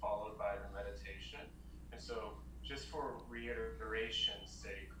me, followed by the meditation. And so, just for reiteration's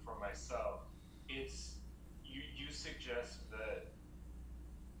sake, for myself, it's you suggest that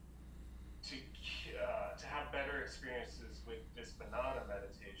to have better experiences with Vispanatha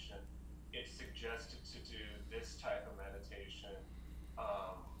meditation, it's suggested to do this type of meditation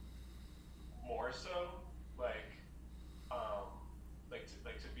more so, like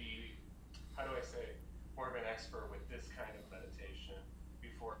to be, how do I say, more of an expert with this kind of meditation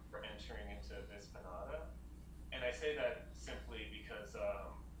before entering into Vispanatha. And I say that simply because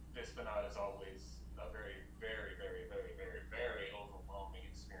Vispanatha is always a very, very, very, very, very, very overwhelming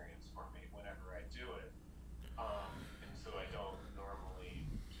experience for me whenever I do it. And so I don't normally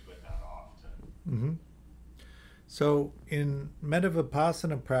do it that often. Mm-hmm. So in metta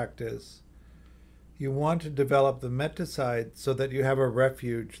vipassana practice, you want to develop the metta side so that you have a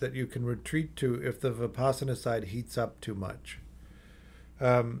refuge that you can retreat to if the vipassana side heats up too much.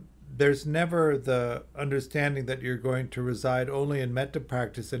 There's never the understanding that you're going to reside only in metta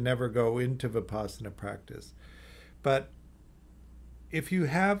practice and never go into vipassana practice. But if you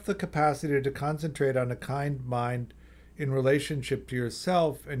have the capacity to concentrate on a kind mind in relationship to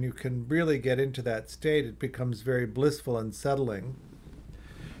yourself and you can really get into that state, it becomes very blissful and settling.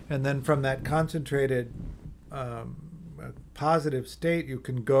 And then from that concentrated positive state, you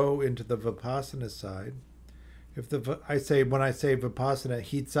can go into the vipassana side. When I say vipassana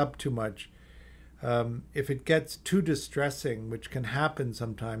heats up too much, if it gets too distressing, which can happen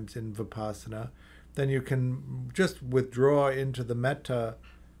sometimes in vipassana, then you can just withdraw into the metta,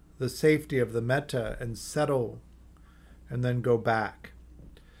 the safety of the metta, and settle, and then go back.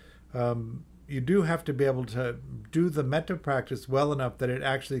 You do have to be able to do the metta practice well enough that it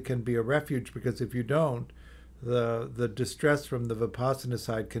actually can be a refuge, because if you don't, the distress from the vipassana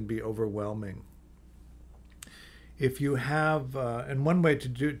side can be overwhelming. If you have, and one way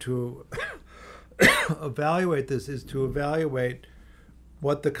to evaluate this is to evaluate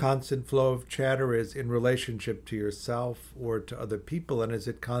what the constant flow of chatter is in relationship to yourself or to other people, and is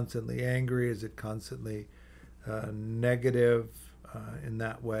it constantly angry? Is it constantly negative in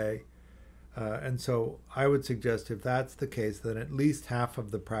that way? And so I would suggest if that's the case, then at least half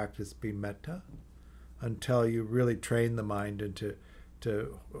of the practice be metta until you really train the mind into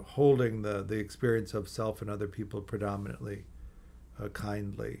holding the experience of self and other people predominantly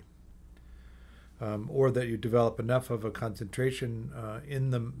kindly. Or that you develop enough of a concentration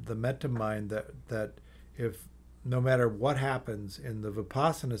in the metta mind that if no matter what happens in the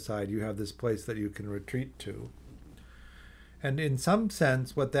vipassana side, you have this place that you can retreat to. And in some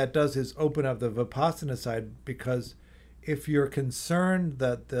sense, what that does is open up the vipassana side, because if you're concerned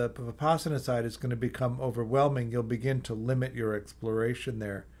that the vipassana side is going to become overwhelming, you'll begin to limit your exploration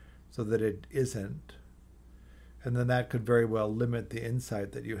there so that it isn't. And then that could very well limit the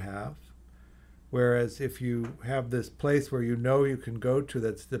insight that you have. Whereas if you have this place where you know you can go to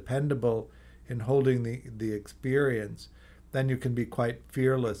that's dependable in holding the experience, then you can be quite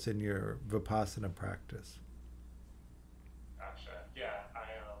fearless in your vipassana practice. Gotcha. Yeah,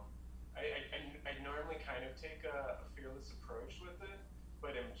 I normally kind of take a fearless approach with it,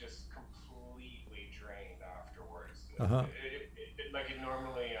 but I'm just completely drained afterwards. Uh-huh. I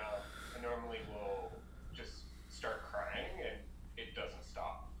normally will just start crying and it doesn't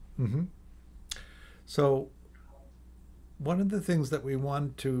stop. Mm-hmm. So one of the things that we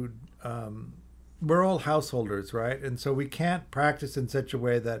want to, we're all householders, right? And so we can't practice in such a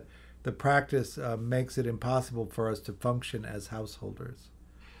way that the practice makes it impossible for us to function as householders,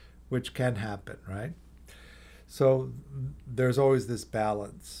 which can happen, right? So there's always this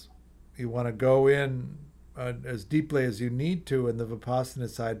balance. You want to go in as deeply as you need to in the vipassana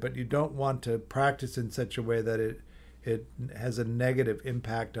side, but you don't want to practice in such a way that it has a negative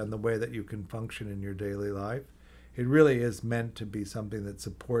impact on the way that you can function in your daily life. It really is meant to be something that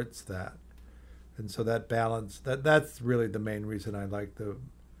supports that. And so that balance, that's really the main reason I like the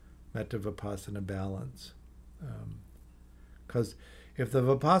metta vipassana balance. Because if the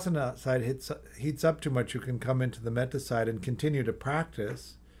vipassana side heats up too much, you can come into the metta side and continue to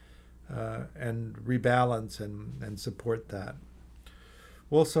practice and rebalance and support that.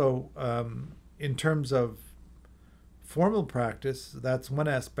 Also, in terms of formal practice, that's one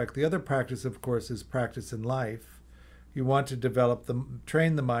aspect. The other practice, of course, is practice in life, You want to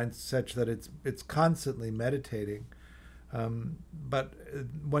train the mind such that it's constantly meditating. But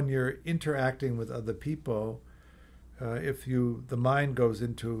when you're interacting with other people, if the mind goes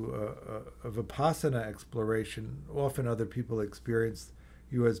into a vipassana exploration, often other people experience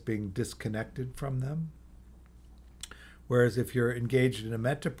you as being disconnected from them. Whereas if you're engaged in a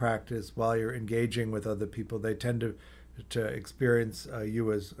metta practice while you're engaging with other people, they tend to experience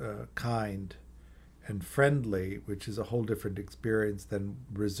you as kind and friendly, which is a whole different experience than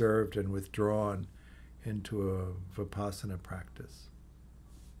reserved and withdrawn into a vipassana practice.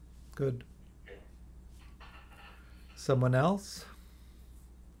 Good. Someone else?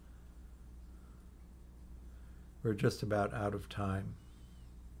 We're just about out of time.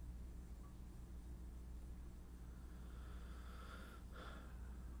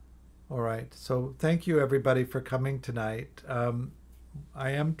 All right, so thank you everybody for coming tonight.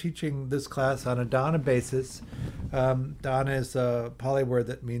 I am teaching this class on a dana basis. Dana is a Pali word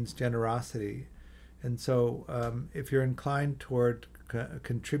that means generosity. And so if you're inclined toward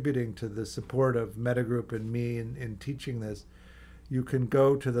contributing to the support of Metagroup and me in teaching this, you can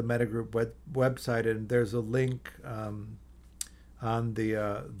go to the Metagroup website, and there's a link on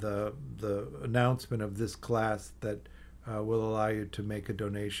the announcement of this class that will allow you to make a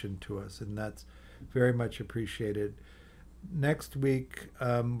donation to us, and that's very much appreciated. Next week,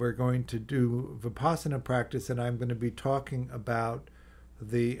 we're going to do Vipassana practice, and I'm going to be talking about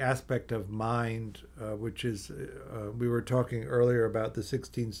the aspect of mind, which is, we were talking earlier about the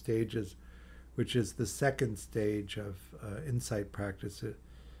 16 stages, which is the second stage of insight practice.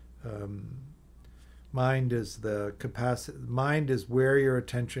 Mind is the capacity. Mind is where your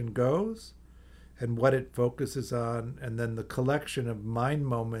attention goes and what it focuses on, and then the collection of mind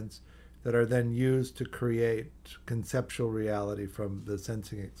moments that are then used to create conceptual reality from the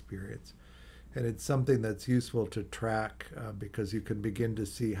sensing experience. And it's something that's useful to track because you can begin to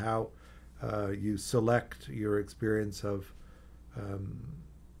see how you select your experience of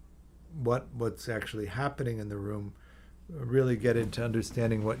what's actually happening in the room, really get into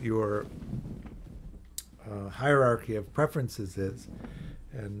understanding what your hierarchy of preferences is,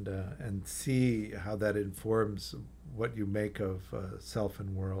 and see how that informs what you make of self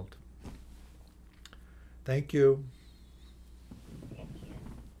and world. Thank you.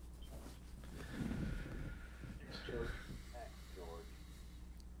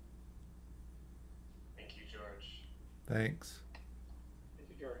 Thank you, George. Thanks. Thank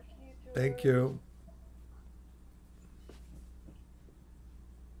you, George. Thank you.